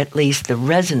part at least, the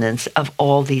resonance of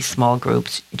all these small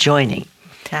groups joining.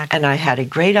 Exactly. And I had a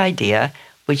great idea,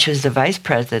 which was the vice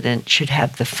president should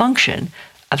have the function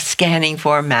of scanning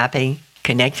for, mapping,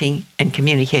 connecting, and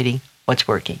communicating what's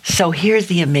working. So here's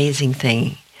the amazing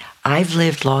thing. I've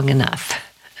lived long enough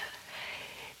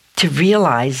to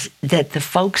realize that the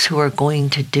folks who are going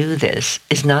to do this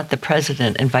is not the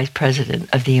president and vice president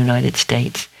of the United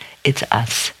States. It's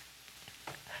us.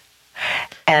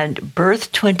 And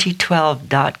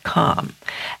birth2012.com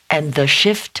and the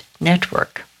Shift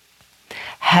Network,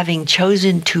 having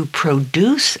chosen to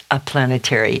produce a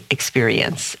planetary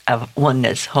experience of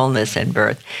oneness, wholeness, and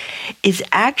birth, is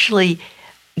actually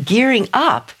gearing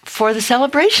up for the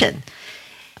celebration.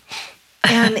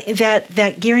 And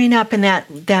that gearing up in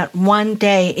that one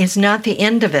day is not the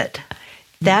end of it.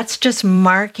 That's just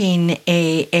marking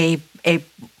a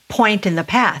point in the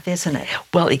path, isn't it?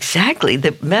 Well, exactly.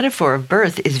 The metaphor of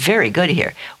birth is very good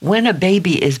here. When a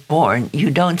baby is born,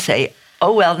 you don't say,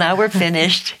 oh, well, now we're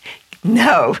finished.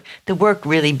 No, the work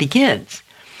really begins.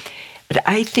 But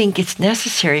I think it's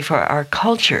necessary for our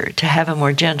culture to have a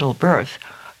more gentle birth,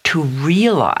 to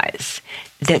realize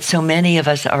that so many of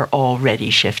us are already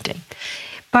shifting.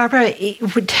 Barbara,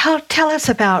 tell us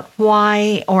about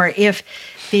why, or if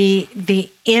the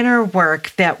inner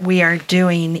work that we are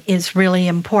doing is really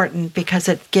important, because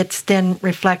it gets then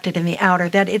reflected in the outer.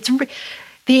 That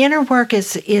the inner work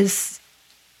is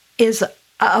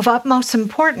of utmost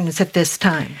importance at this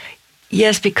time.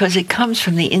 Yes, because it comes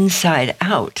from the inside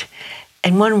out.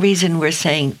 And one reason we're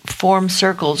saying form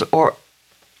circles, or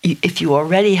if you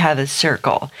already have a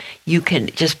circle, you can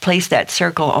just place that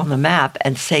circle on the map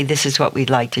and say, this is what we'd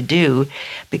like to do,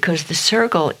 because the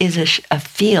circle is a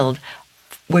field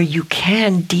where you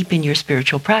can deepen your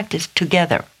spiritual practice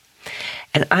together.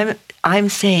 And I'm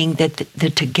saying that the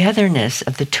togetherness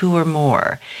of the two or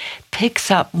more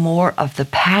picks up more of the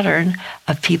pattern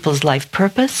of people's life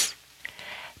purpose,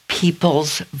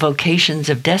 people's vocations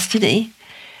of destiny,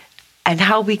 and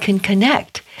how we can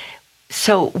connect.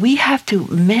 So we have to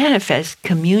manifest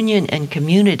communion and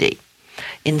community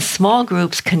in small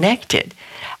groups connected,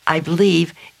 I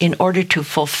believe, in order to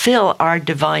fulfill our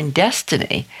divine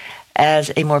destiny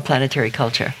as a more planetary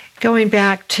culture. Going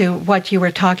back to what you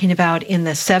were talking about in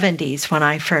the 70s when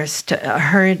I first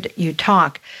heard you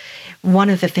talk,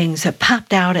 one of the things that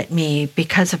popped out at me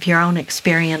because of your own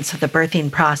experience of the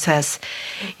birthing process,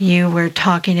 you were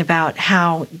talking about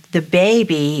how the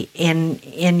baby in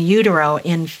utero,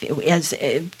 as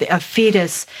a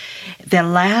fetus, the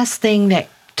last thing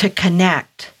to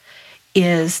connect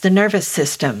is the nervous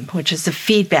system, which is the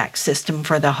feedback system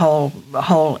for the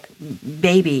whole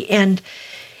baby. And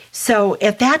so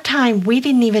at that time, we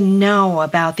didn't even know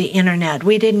about the internet.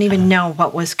 We didn't even know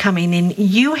what was coming. And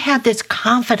you had this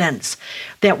confidence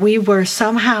that we were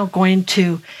somehow going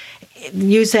to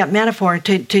use that metaphor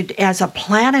to as a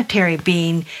planetary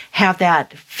being, have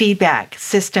that feedback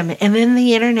system. And then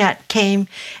the internet came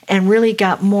and really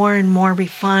got more and more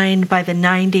refined by the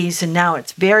 90s, and now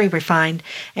it's very refined.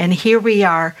 And here we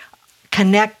are,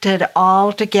 connected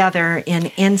all together in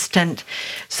instant.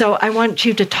 So I want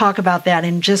you to talk about that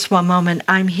in just one moment.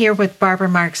 I'm here with Barbara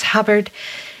Marx Hubbard.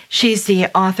 She's the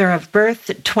author of Birth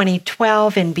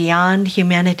 2012 and Beyond,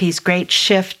 Humanity's Great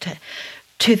Shift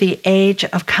to the Age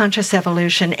of Conscious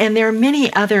Evolution. And there are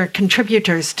many other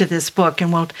contributors to this book,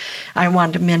 and I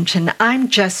want to mention, I'm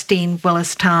Justine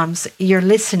Willis-Toms. You're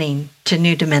listening to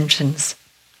New Dimensions.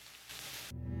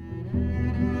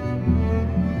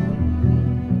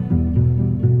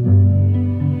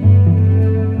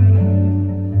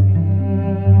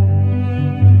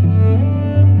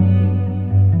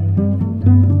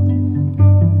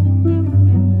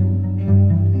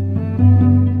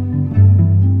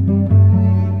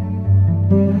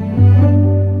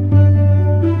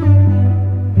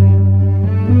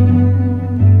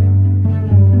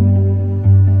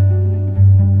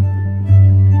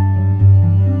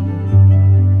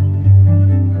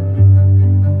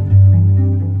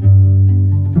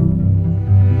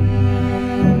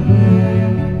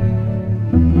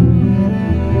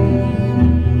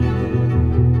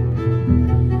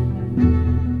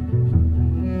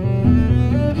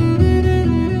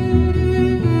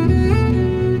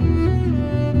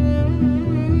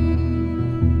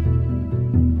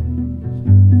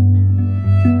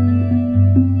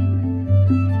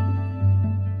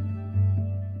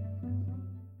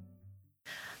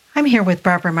 I'm here with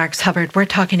Barbara Marx Hubbard. We're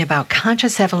talking about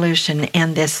conscious evolution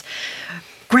and this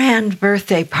grand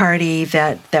birthday party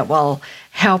that will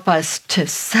help us to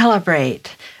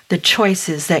celebrate the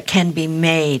choices that can be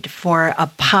made for a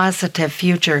positive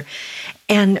future.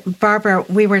 And Barbara,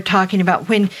 we were talking about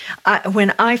when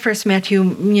I first met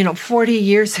you, 40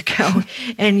 years ago,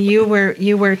 and you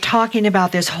were talking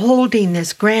about this, holding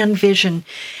this grand vision,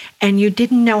 and you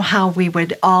didn't know how we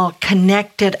would all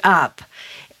connect it up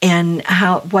and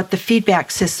what the feedback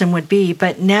system would be.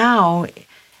 But now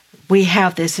we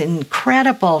have this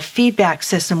incredible feedback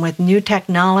system with new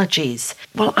technologies.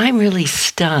 Well, I'm really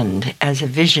stunned as a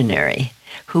visionary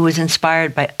who was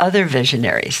inspired by other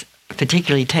visionaries,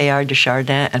 particularly Teilhard de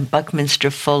Chardin and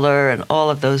Buckminster Fuller and all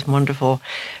of those wonderful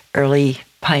early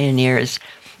pioneers,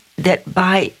 that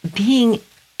by being,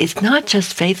 it's not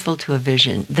just faithful to a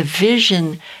vision, the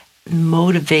vision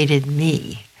motivated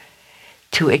me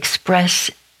to express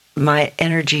my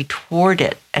energy toward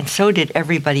it, and so did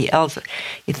everybody else.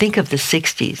 You think of the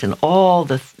 60s and all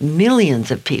the millions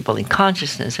of people in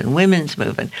consciousness and women's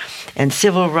movement and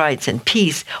civil rights and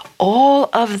peace, all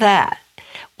of that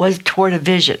was toward a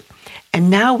vision. And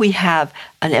now we have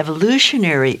an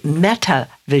evolutionary meta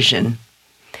vision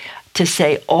to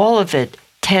say all of it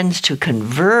tends to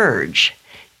converge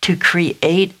to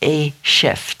create a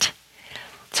shift.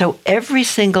 So every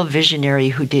single visionary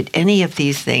who did any of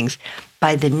these things,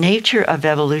 by the nature of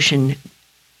evolution,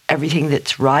 everything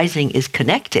that's rising is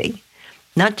connecting,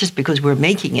 not just because we're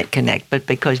making it connect, but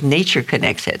because nature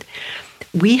connects it.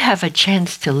 We have a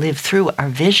chance to live through our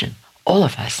vision, all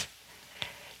of us,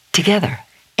 together.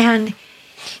 And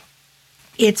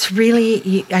it's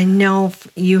really, I know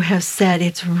you have said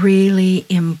it's really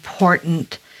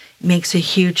important, makes a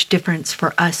huge difference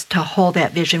for us to hold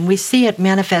that vision. We see it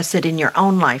manifested in your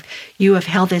own life. You have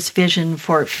held this vision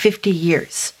for 50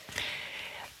 years.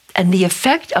 And the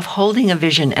effect of holding a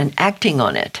vision and acting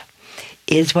on it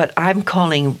is what I'm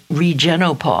calling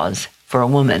regenopause for a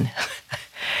woman.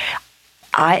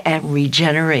 I am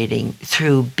regenerating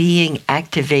through being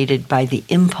activated by the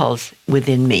impulse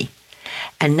within me.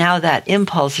 And now that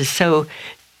impulse is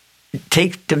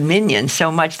takes dominion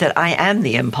so much that I am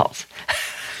the impulse.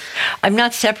 I'm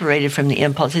not separated from the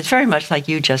impulse. It's very much like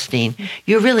you, Justine.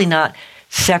 You're really not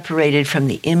separated from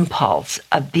the impulse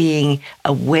of being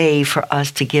a way for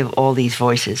us to give all these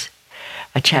voices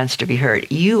a chance to be heard.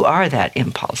 You are that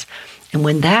impulse. And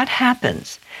when that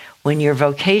happens, when your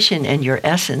vocation and your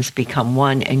essence become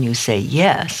one and you say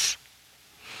yes,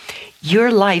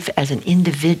 your life as an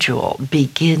individual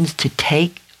begins to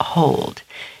take hold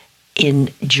in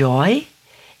joy,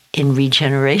 in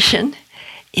regeneration,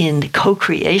 in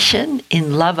co-creation,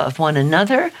 in love of one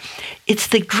another. It's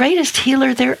the greatest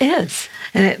healer there is.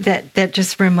 And that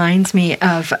just reminds me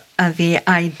of the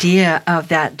idea of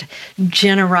that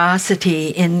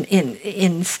generosity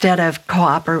instead of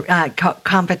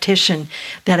competition,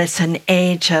 that it's an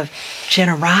age of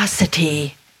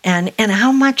generosity, and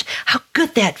how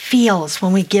good that feels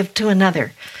when we give to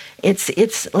another.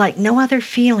 It's like no other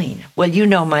feeling.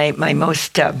 Well, my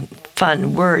most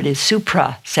fun word is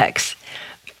supra-sex.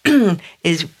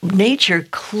 Is nature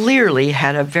clearly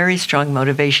had a very strong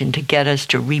motivation to get us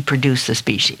to reproduce the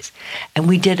species. And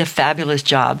we did a fabulous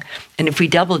job. And if we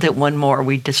doubled it one more,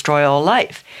 we'd destroy all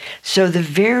life. So the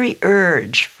very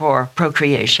urge for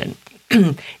procreation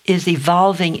is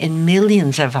evolving in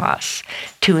millions of us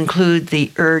to include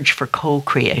the urge for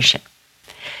co-creation.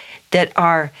 That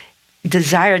our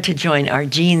desire to join our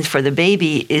genes for the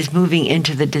baby is moving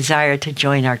into the desire to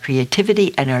join our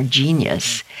creativity and our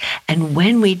genius. And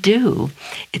when we do,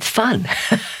 it's fun.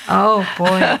 Oh,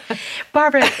 boy.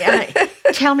 Barbara,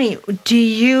 tell me, do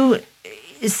you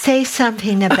say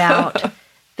something about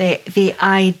the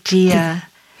idea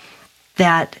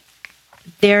that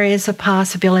there is a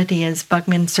possibility, as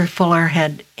Buckminster Fuller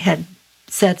had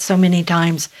said so many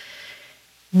times,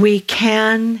 we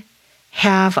can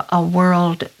have a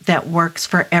world that works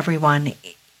for everyone.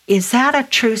 Is that a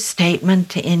true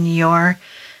statement in your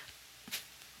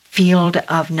field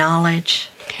of knowledge?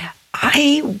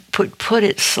 I put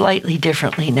it slightly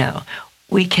differently now.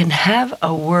 We can have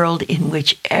a world in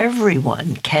which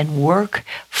everyone can work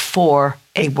for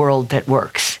a world that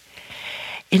works.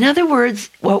 In other words,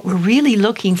 what we're really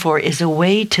looking for is a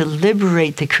way to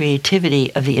liberate the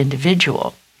creativity of the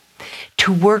individual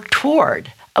to work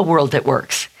toward a world that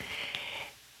works.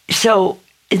 So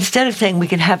instead of saying we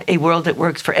can have a world that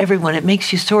works for everyone, it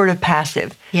makes you sort of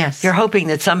passive. Yes. You're hoping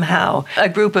that somehow a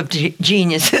group of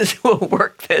geniuses will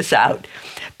work this out.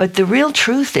 But the real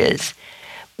truth is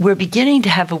we're beginning to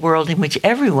have a world in which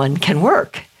everyone can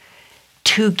work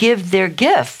to give their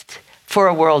gift for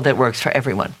a world that works for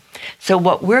everyone. So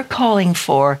what we're calling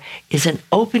for is an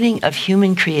opening of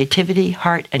human creativity,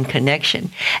 heart, and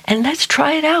connection. And let's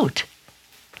try it out.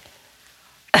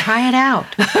 Try it out.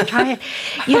 Try it.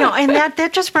 And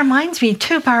that just reminds me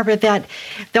too, Barbara, that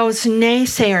those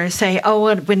naysayers say, oh,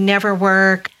 it would never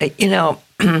work.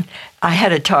 I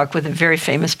had a talk with a very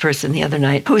famous person the other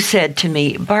night who said to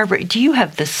me, Barbara, do you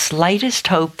have the slightest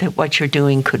hope that what you're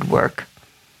doing could work?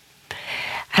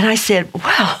 And I said,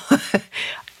 well,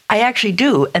 I actually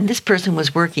do. And this person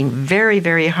was working very,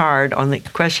 very hard on the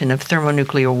question of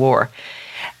thermonuclear war.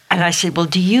 And I said, well,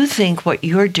 do you think what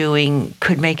you're doing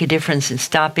could make a difference in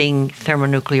stopping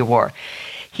thermonuclear war?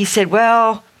 He said,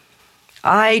 well,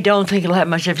 I don't think it'll have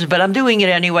much difference, but I'm doing it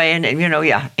anyway. And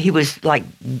he was like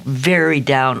very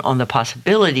down on the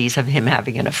possibilities of him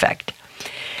having an effect.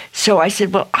 So I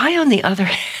said, well, I, on the other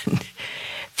hand,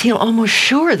 feel almost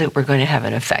sure that we're going to have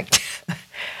an effect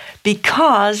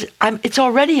because it's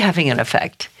already having an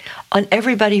effect on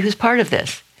everybody who's part of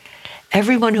this.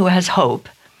 Everyone who has hope,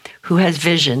 who has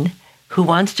vision, who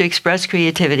wants to express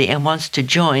creativity and wants to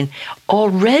join,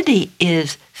 already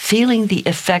is feeling the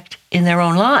effect in their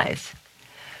own lives.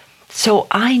 So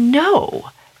I know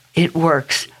it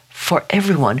works for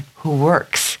everyone who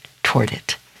works toward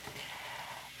it.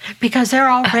 Because they're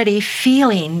already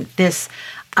feeling this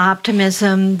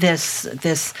optimism,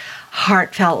 this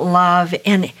heartfelt love,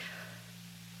 and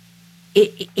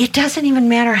it doesn't even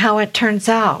matter how it turns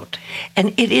out.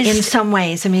 And it is, in some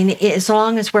ways, I mean, as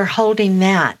long as we're holding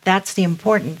that's the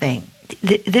important thing.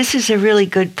 This is a really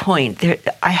good point.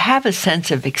 I have a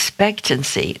sense of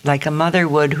expectancy, like a mother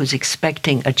would who's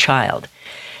expecting a child.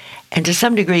 And to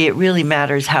some degree, it really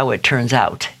matters how it turns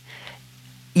out.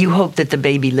 You hope that the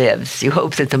baby lives. You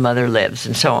hope that the mother lives,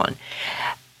 and so on.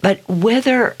 But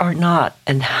whether or not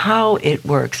and how it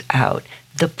works out,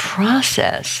 the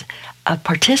process of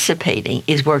participating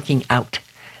is working out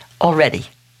already.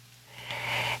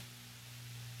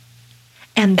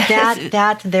 And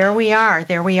there we are,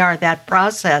 that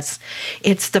process.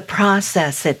 It's the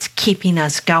process that's keeping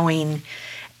us going.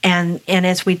 And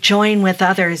as we join with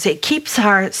others, it keeps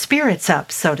our spirits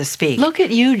up, so to speak. Look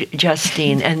at you,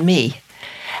 Justine, and me.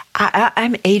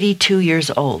 I'm 82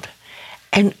 years old.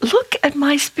 And look at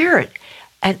my spirit.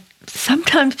 And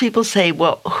sometimes people say,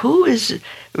 well, who is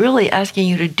really asking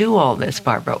you to do all this,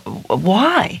 Barbara?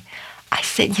 Why? I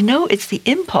said, it's the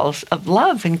impulse of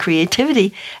love and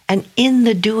creativity, and in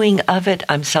the doing of it,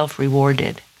 I'm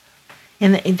self-rewarded.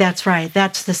 And that's right.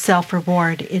 That's the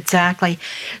self-reward. Exactly.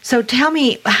 So tell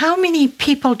me, how many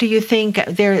people do you think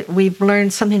we've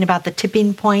learned something about the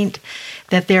tipping point,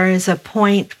 that there is a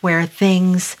point where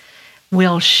things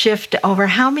will shift over?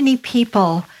 How many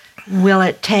people will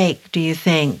it take, do you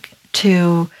think,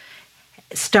 to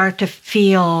start to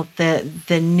feel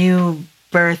the new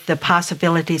birth, the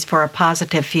possibilities for a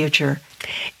positive future?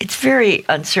 It's very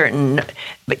uncertain,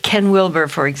 but Ken Wilber,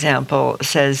 for example,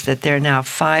 says that there are now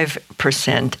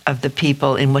 5% of the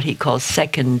people in what he calls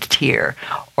second tier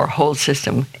or whole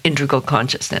system integral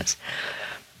consciousness.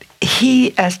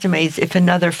 He estimates if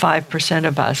another 5%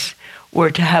 of us were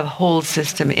to have whole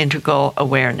system integral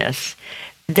awareness,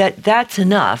 that's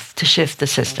enough to shift the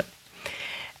system.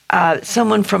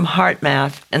 Someone from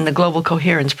HeartMath and the Global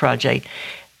Coherence Project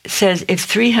says if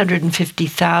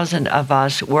 350,000 of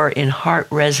us were in heart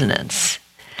resonance,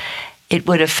 it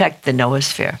would affect the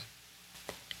noosphere.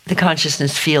 The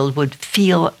consciousness field would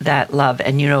feel that love,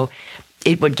 and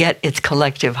it would get its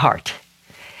collective heart.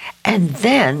 And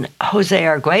then Jose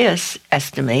Arguelles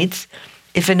estimates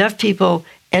if enough people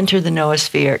enter the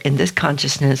noosphere in this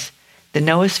consciousness, the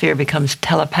noosphere becomes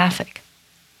telepathic.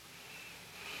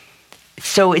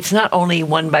 So it's not only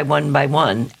one by one by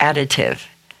one additive.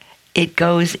 It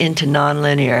goes into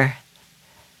nonlinear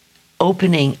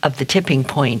opening of the tipping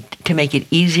point to make it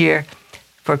easier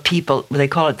for people. They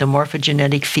call it the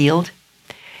morphogenetic field.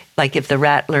 Like if the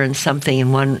rat learns something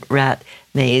in one rat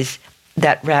maze,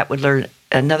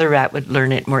 another rat would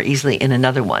learn it more easily in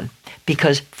another one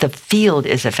because the field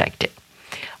is affected.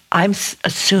 I'm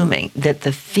assuming that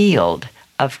the field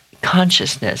of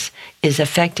consciousness is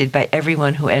affected by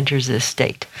everyone who enters this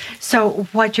state. So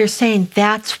what you're saying,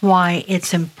 that's why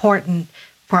it's important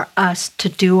for us to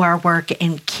do our work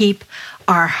and keep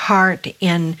our heart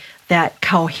in that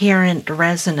coherent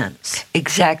resonance.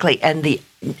 Exactly. And the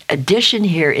addition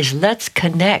here is let's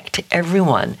connect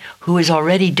everyone who is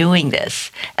already doing this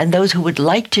and those who would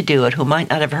like to do it, who might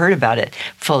not have heard about it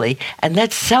fully, and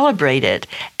let's celebrate it.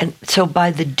 And so by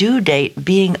the due date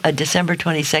being a December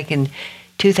 22nd,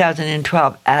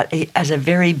 2012, as a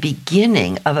very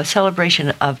beginning of a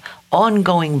celebration of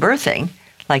ongoing birthing,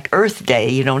 like Earth Day,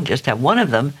 you don't just have one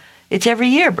of them, it's every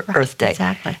year Earth Day.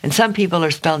 Exactly. And some people are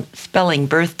spelling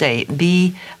birthday,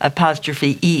 B'(EARTH),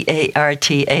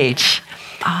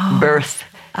 birth.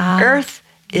 Earth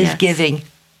is giving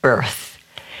birth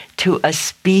to a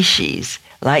species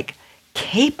like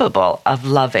capable of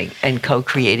loving and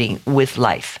co-creating with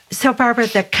life. So Barbara,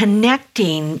 the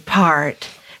connecting part,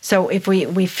 so if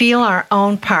we feel our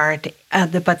own part,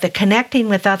 but the connecting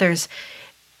with others,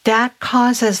 that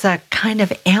causes a kind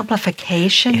of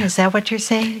amplification. Yeah. Is that what you're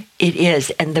saying? It is.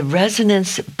 And the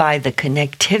resonance by the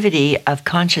connectivity of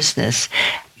consciousness,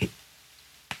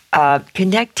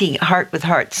 connecting heart with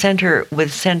heart, center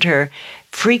with center,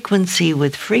 frequency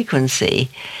with frequency,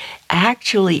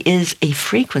 actually is a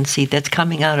frequency that's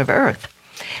coming out of Earth.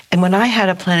 And when I had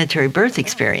a planetary birth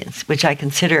experience, which I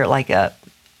consider like a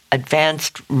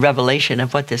advanced revelation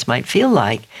of what this might feel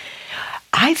like,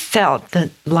 I felt the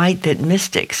light that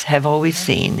mystics have always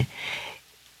seen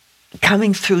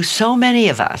coming through so many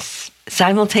of us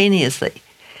simultaneously,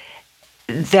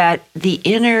 that the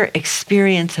inner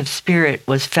experience of spirit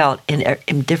was felt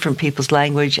in different people's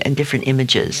language and different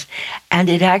images. And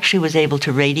it actually was able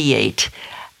to radiate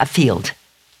a field,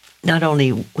 not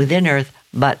only within Earth,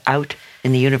 but out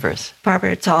in the universe.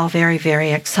 Barbara, it's all very,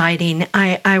 very exciting.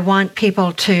 I want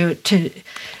people to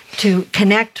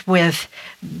connect with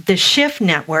the Shift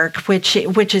Network, which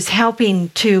is helping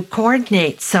to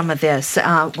coordinate some of this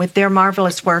with their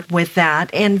marvelous work with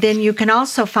that. And then you can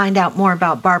also find out more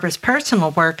about Barbara's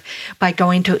personal work by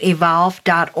going to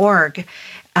evolve.org,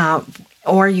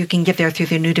 or you can get there through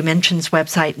the New Dimensions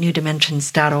website,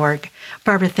 newdimensions.org.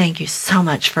 Barbara, thank you so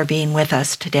much for being with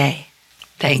us today.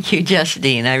 Thank you,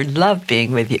 Justine. I love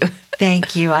being with you.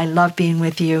 Thank you. I love being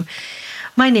with you.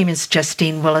 My name is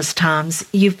Justine Willis-Toms.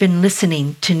 You've been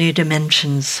listening to New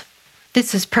Dimensions.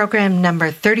 This is program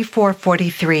number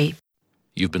 3443.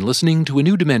 You've been listening to a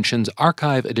New Dimensions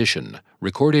archive edition,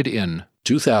 recorded in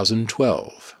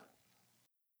 2012.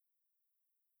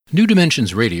 New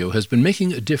Dimensions Radio has been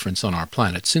making a difference on our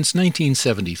planet since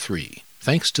 1973,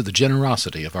 thanks to the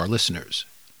generosity of our listeners.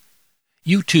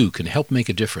 You too can help make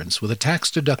a difference with a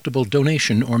tax-deductible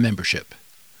donation or membership.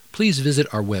 Please visit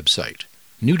our website,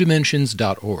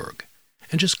 newdimensions.org,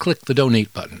 and just click the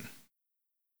Donate button.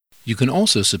 You can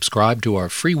also subscribe to our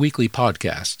free weekly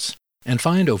podcasts and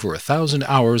find over 1,000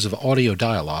 hours of audio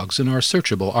dialogues in our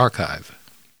searchable archive.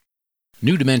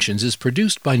 New Dimensions is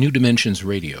produced by New Dimensions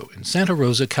Radio in Santa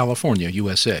Rosa, California,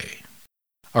 USA.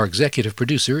 Our executive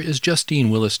producer is Justine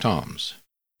Willis-Toms.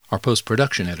 Our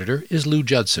post-production editor is Lou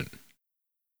Judson.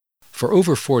 For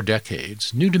over 4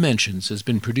 decades, New Dimensions has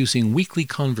been producing weekly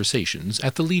conversations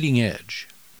at the leading edge.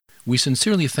 We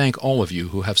sincerely thank all of you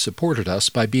who have supported us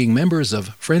by being members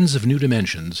of Friends of New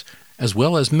Dimensions, as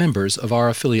well as members of our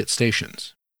affiliate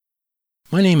stations.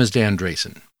 My name is Dan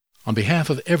Drayson. On behalf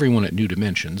of everyone at New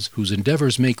Dimensions whose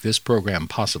endeavors make this program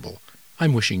possible,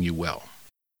 I'm wishing you well.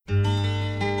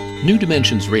 New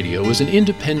Dimensions Radio is an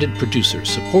independent producer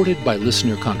supported by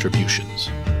listener contributions.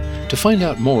 To find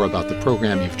out more about the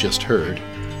program you've just heard,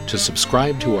 to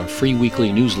subscribe to our free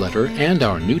weekly newsletter and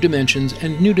our New Dimensions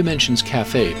and New Dimensions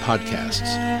Cafe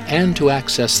podcasts, and to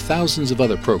access thousands of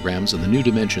other programs in the New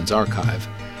Dimensions archive,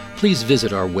 please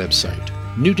visit our website,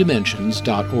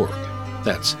 newdimensions.org.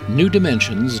 That's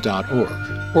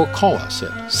newdimensions.org. Or call us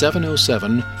at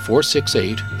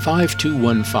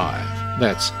 707-468-5215.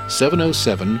 That's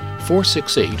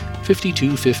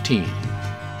 707-468-5215.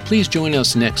 Please join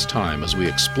us next time as we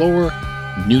explore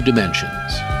New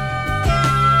Dimensions.